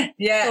 Yeah.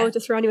 So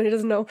just for anyone who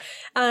doesn't know.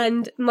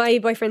 And my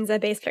boyfriend's a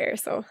bass player,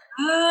 so.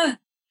 Yeah,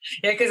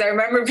 because I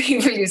remember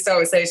people used to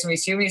always say to me,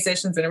 2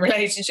 musicians in a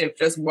relationship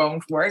just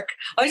won't work.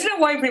 I don't know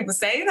why people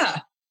say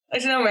that. I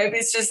don't know, maybe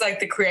it's just like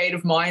the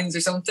creative minds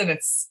or something.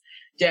 It's,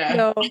 yeah.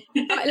 No,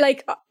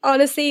 like,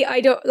 honestly,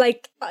 I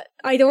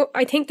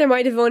think there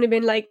might have only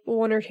been like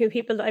 1 or 2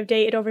 people that I've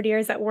dated over the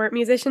years that weren't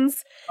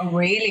musicians. Oh,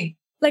 really?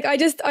 Like, I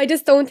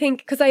just don't think,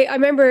 because I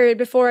remember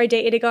before I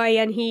dated a guy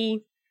and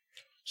he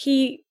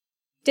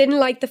didn't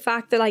like the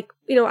fact that, like,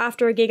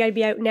 after a gig I'd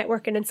be out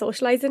networking and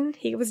socializing.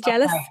 He was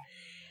jealous. Okay.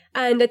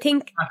 And I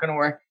think it's not going to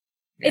work.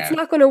 Yeah. It's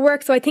not going to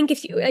work. So I think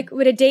if you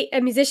with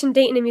a musician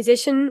dating a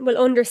musician will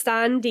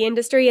understand the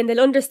industry, and they'll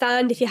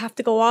understand if you have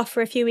to go off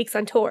for a few weeks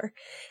on tour.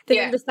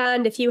 They'll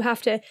understand if you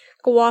have to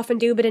go off and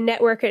do a bit of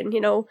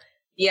networking,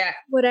 Yeah.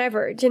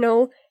 Whatever,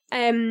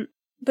 but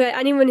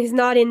anyone who's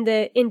not in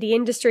the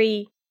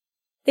industry,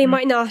 they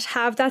might not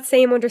have that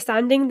same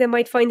understanding. They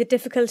might find it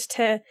difficult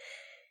to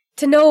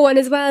know. And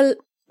as well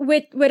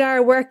with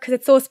our work, because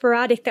it's so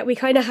sporadic that we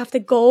kind of have to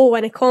go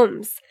when it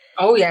comes.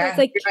 Oh yeah, it's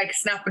like, you're like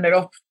snapping it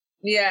up.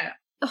 Yeah.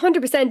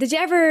 100%. Did you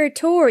ever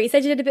tour? You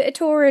said you did a bit of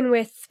touring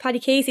with Paddy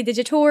Casey. Did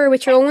you tour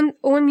with your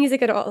own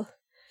music at all?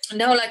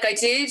 No, like I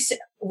did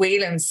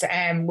Whelan's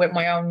with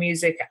my own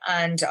music,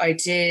 and I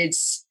did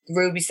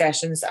Ruby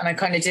sessions, and I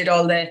kind of did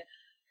all the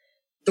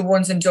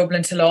ones in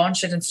Dublin to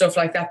launch it and stuff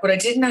like that. But I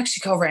didn't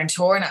actually go around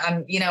touring.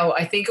 And,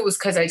 I think it was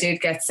because I did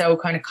get so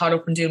kind of caught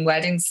up in doing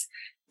weddings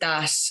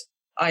that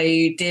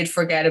I did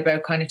forget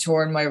about kind of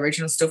touring my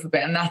original stuff a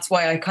bit. And that's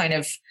why I kind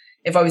of,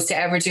 if I was to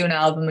ever do an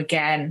album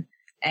again,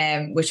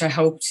 which I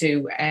hope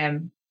to,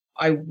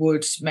 I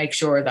would make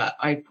sure that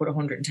I put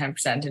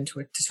 110% into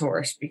it to tour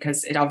it,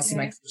 because it obviously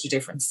makes such a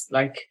difference.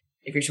 Like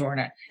if you're touring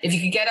it, if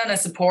you could get on a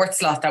support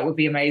slot, that would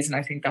be amazing.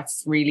 I think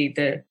that's really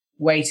the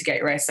way to get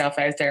yourself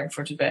out there in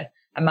front of a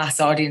mass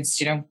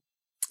audience,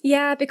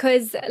 Yeah,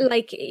 because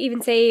like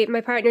even say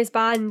my partner's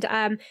band,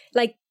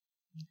 like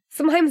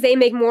sometimes they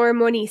make more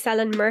money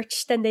selling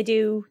merch than they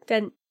do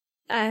than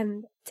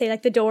say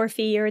like the door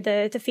fee or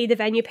the fee the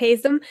venue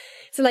pays them.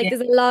 So like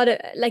there's a lot of,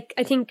 like,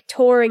 I think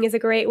touring is a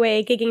great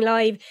way, gigging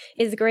live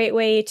is a great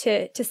way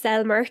to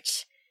sell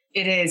merch.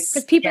 It is.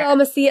 Because people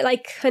almost see it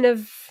like kind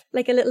of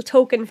like a little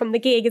token from the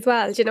gig as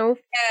well,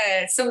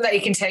 Yeah, something that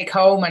you can take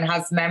home and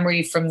have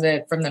memory from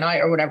the night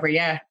or whatever.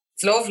 Yeah,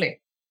 it's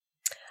lovely.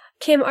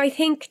 Kim, I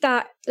think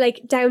that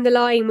like down the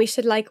line we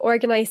should like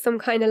organise some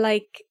kind of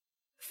like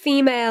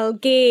female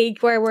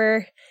gig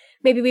where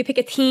we pick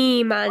a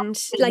theme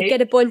and like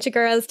get a bunch of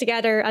girls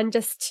together and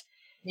just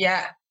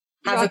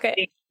have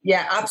it.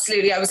 Yeah,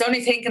 absolutely. I was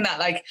only thinking that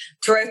like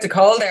throughout the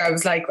call there, I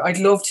was like, I'd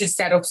love to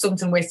set up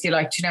something with you,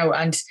 like,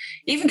 and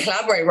even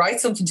collaborate, write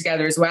something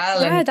together as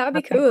well. Yeah, that'd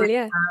be cool.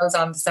 Yeah,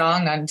 on the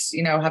song and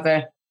have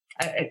a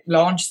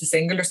launch the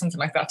single or something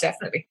like that.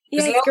 Definitely.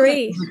 Yeah, it's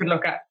great. We could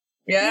look at.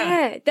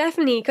 Yeah,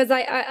 definitely. Because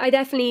I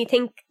definitely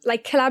think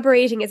like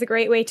collaborating is a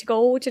great way to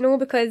go,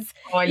 because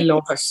I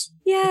love it.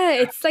 Yeah,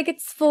 it's like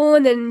it's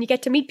fun and you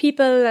get to meet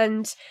people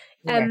and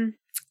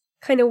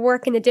kind of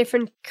work in a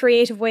different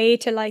creative way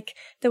to like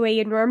the way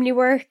you normally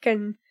work.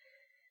 And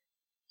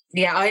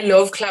yeah, I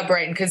love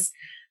collaborating because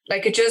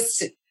like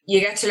you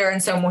get to learn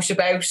so much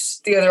about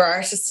the other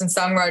artists and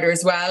songwriter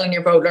as well, and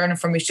you're both learning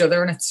from each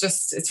other, and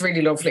it's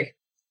really lovely.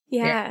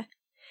 Yeah.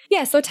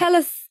 So tell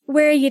us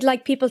where you'd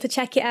like people to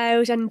check you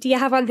out, and do you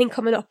have anything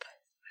coming up?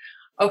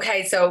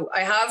 Okay, so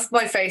I have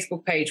my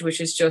Facebook page, which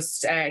is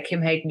just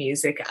Kim Hayden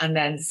Music, and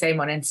then the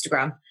same on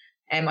Instagram.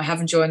 I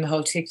haven't joined the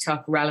whole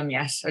TikTok realm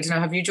yet. I don't know,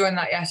 have you joined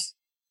that yet?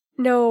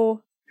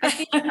 No.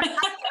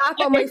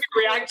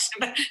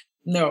 Reaction.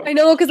 No. I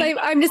know, because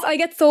I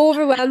get so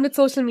overwhelmed with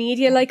social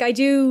media. Like I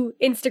do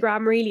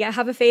Instagram really. I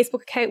have a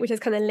Facebook account which is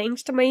kind of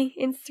linked to my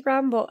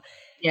Instagram, but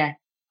yeah,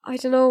 I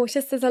don't know. It's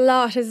just there's a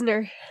lot, isn't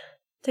there,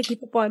 to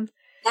keep up on.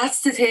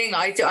 That's the thing.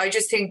 I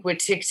just think with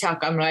TikTok,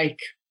 I'm like,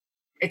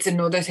 it's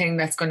another thing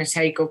that's going to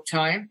take up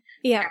time.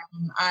 Yeah.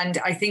 And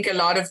I think a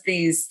lot of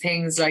these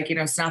things, like,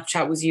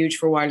 Snapchat was huge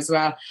for a while as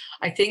well.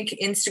 I think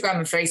Instagram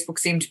and Facebook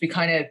seem to be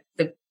kind of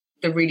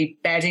the really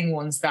bedding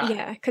ones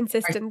that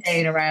consistent, are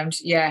staying around.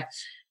 Yeah.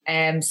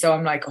 So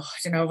I'm like, I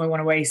don't know if I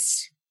want to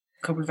waste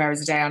a couple of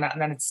hours a day on it,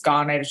 and then it's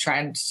gone out of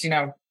trend,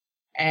 yeah,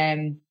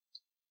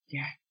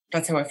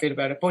 that's how I feel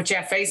about it. But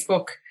yeah,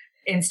 Facebook,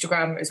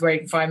 Instagram is where you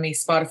can find me,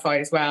 Spotify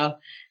as well.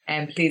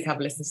 And please have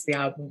a listen to the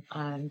album.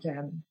 And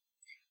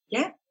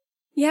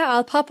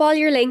I'll pop all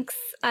your links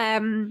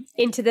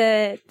into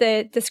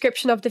the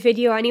description of the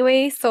video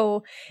anyway,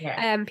 so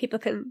people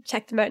can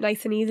check them out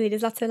nice and easily.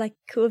 There's lots of like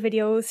cool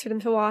videos for them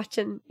to watch,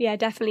 and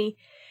definitely.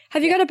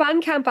 Have you got a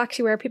Bandcamp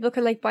actually where people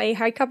can like buy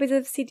hard copies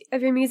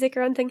of your music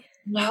or anything?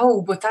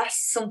 No, but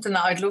that's something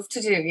that I'd love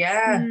to do.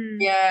 Yeah,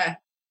 yeah.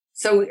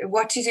 So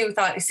what do you do with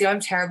that? You see, I'm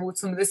terrible with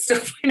some of this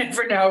stuff. I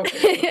never know.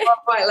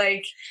 But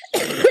like,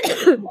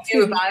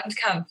 do a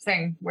Bandcamp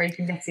thing where you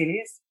can get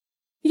CDs.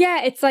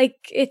 Yeah,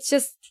 it's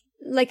just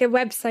like a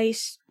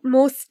website.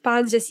 Most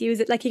bands just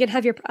use it. Like you can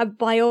have a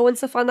bio and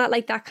stuff on that,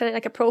 like that kind of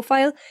like a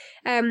profile.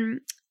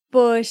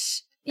 But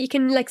you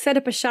can like set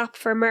up a shop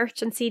for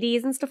merch and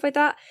CDs and stuff like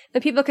that.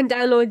 And people can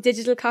download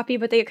digital copy,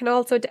 but they can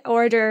also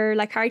order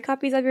like hard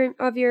copies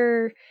of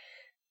your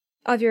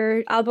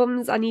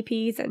albums and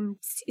EPs and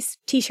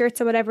t-shirts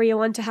or whatever you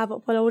want to have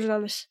uploaded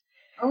on it.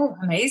 Oh,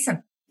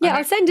 amazing. Yeah,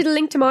 I'll send you the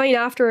link to mine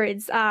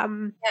afterwards.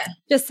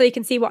 Just so you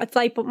can see what it's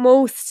like. But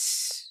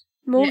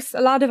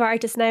a lot of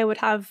artists now would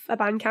have a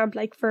Bandcamp,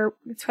 like for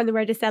it's kind of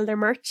where they sell their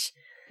merch.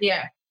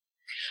 Yeah.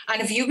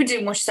 And have you been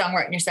doing much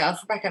songwriting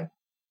yourself, Rebecca?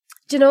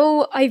 Do you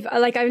know, I've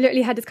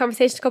literally had this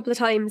conversation a couple of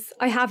times.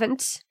 I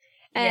haven't.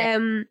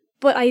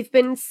 But I've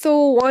been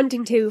so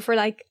wanting to for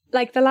like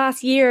the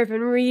last year. I've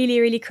been really,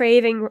 really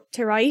craving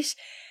to write.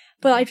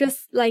 But I've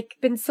just like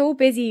been so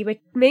busy with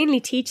mainly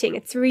teaching.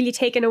 It's really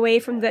taken away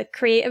from the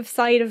creative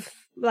side of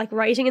like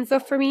writing and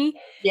stuff for me.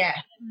 Yeah.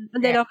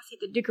 And then obviously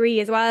the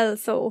degree as well.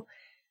 So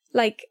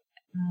like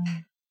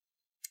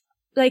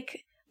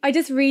I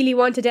just really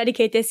want to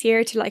dedicate this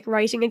year to like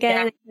writing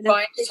again.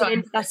 Yeah,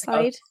 into that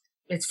side.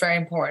 It's very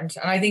important.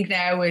 And I think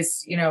now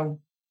is,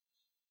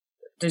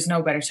 there's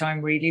no better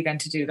time really than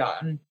to do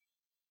that and,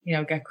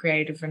 get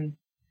creative. And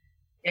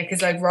yeah,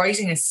 because like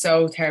writing is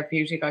so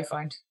therapeutic, I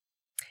find.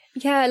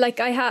 Yeah,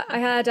 like I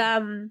had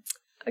a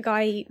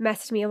guy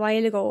messaged me a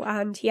while ago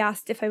and he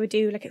asked if I would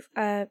do like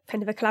a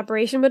kind of a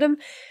collaboration with him.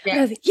 Yeah. And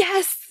I was like,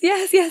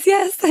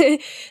 yes.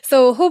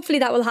 So hopefully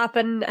that will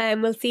happen.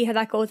 We'll see how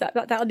that goes.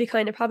 That'll be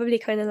probably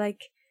kind of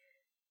like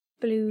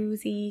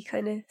bluesy,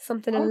 kind of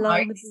something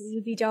along with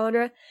the bluesy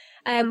genre.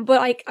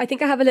 But I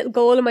think I have a little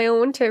goal of my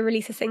own to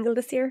release a single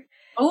this year.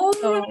 Oh,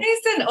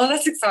 amazing! Oh,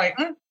 that's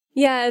exciting.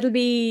 Yeah,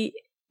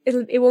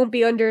 it won't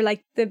be under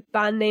like the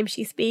band name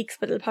She Speaks,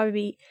 but it'll probably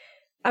be.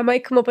 I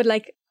might come up with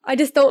like. I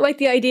just don't like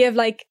the idea of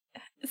like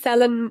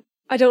selling.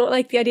 I don't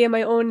like the idea of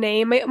my own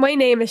name. My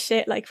name is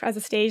shit like as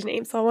a stage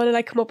name, so I want to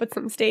like come up with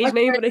some stage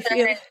name. But I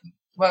feel.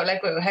 Well,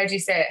 like how do you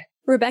say it?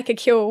 Rebecca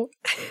Kyo.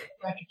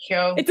 Rebecca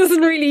Kyo. It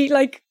doesn't really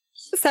like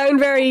sound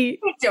very.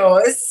 It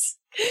does.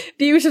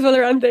 Beautiful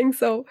or anything.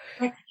 So.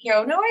 Rebecca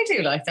Kyo. No, I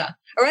do like that.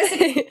 Or else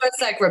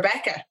it's like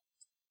Rebecca.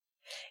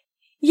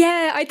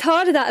 Yeah, I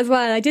thought of that as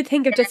well. I did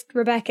think of just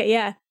Rebecca.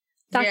 Yeah,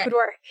 that could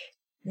work.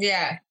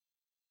 Yeah.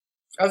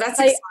 Oh, that's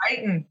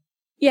exciting.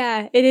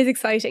 Yeah, it is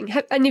exciting.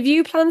 And have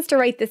you plans to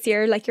write this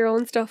year, like your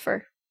own stuff,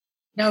 or?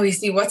 No, you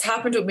see, what's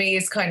happened with me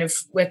is kind of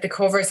with the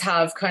covers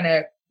have kind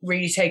of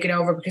really taken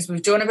over because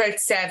we've done about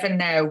 7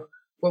 now,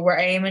 but we're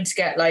aiming to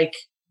get like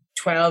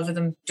 12 of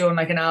them done,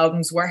 like an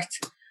album's worth.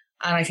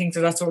 And I think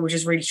that's what we're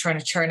just really trying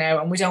to churn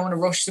out. And we don't want to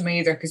rush them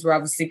either because we're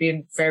obviously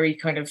being very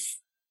kind of,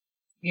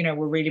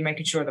 we're really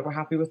making sure that we're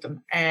happy with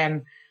them.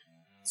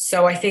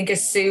 So I think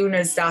as soon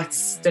as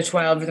the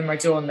 12 of them are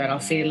done, then I'll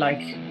feel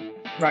like,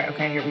 right,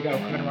 okay, here we go.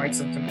 I'm going to write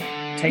something.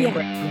 Take a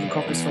break from the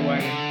covers for a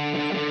while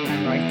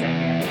and write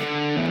them. Yeah.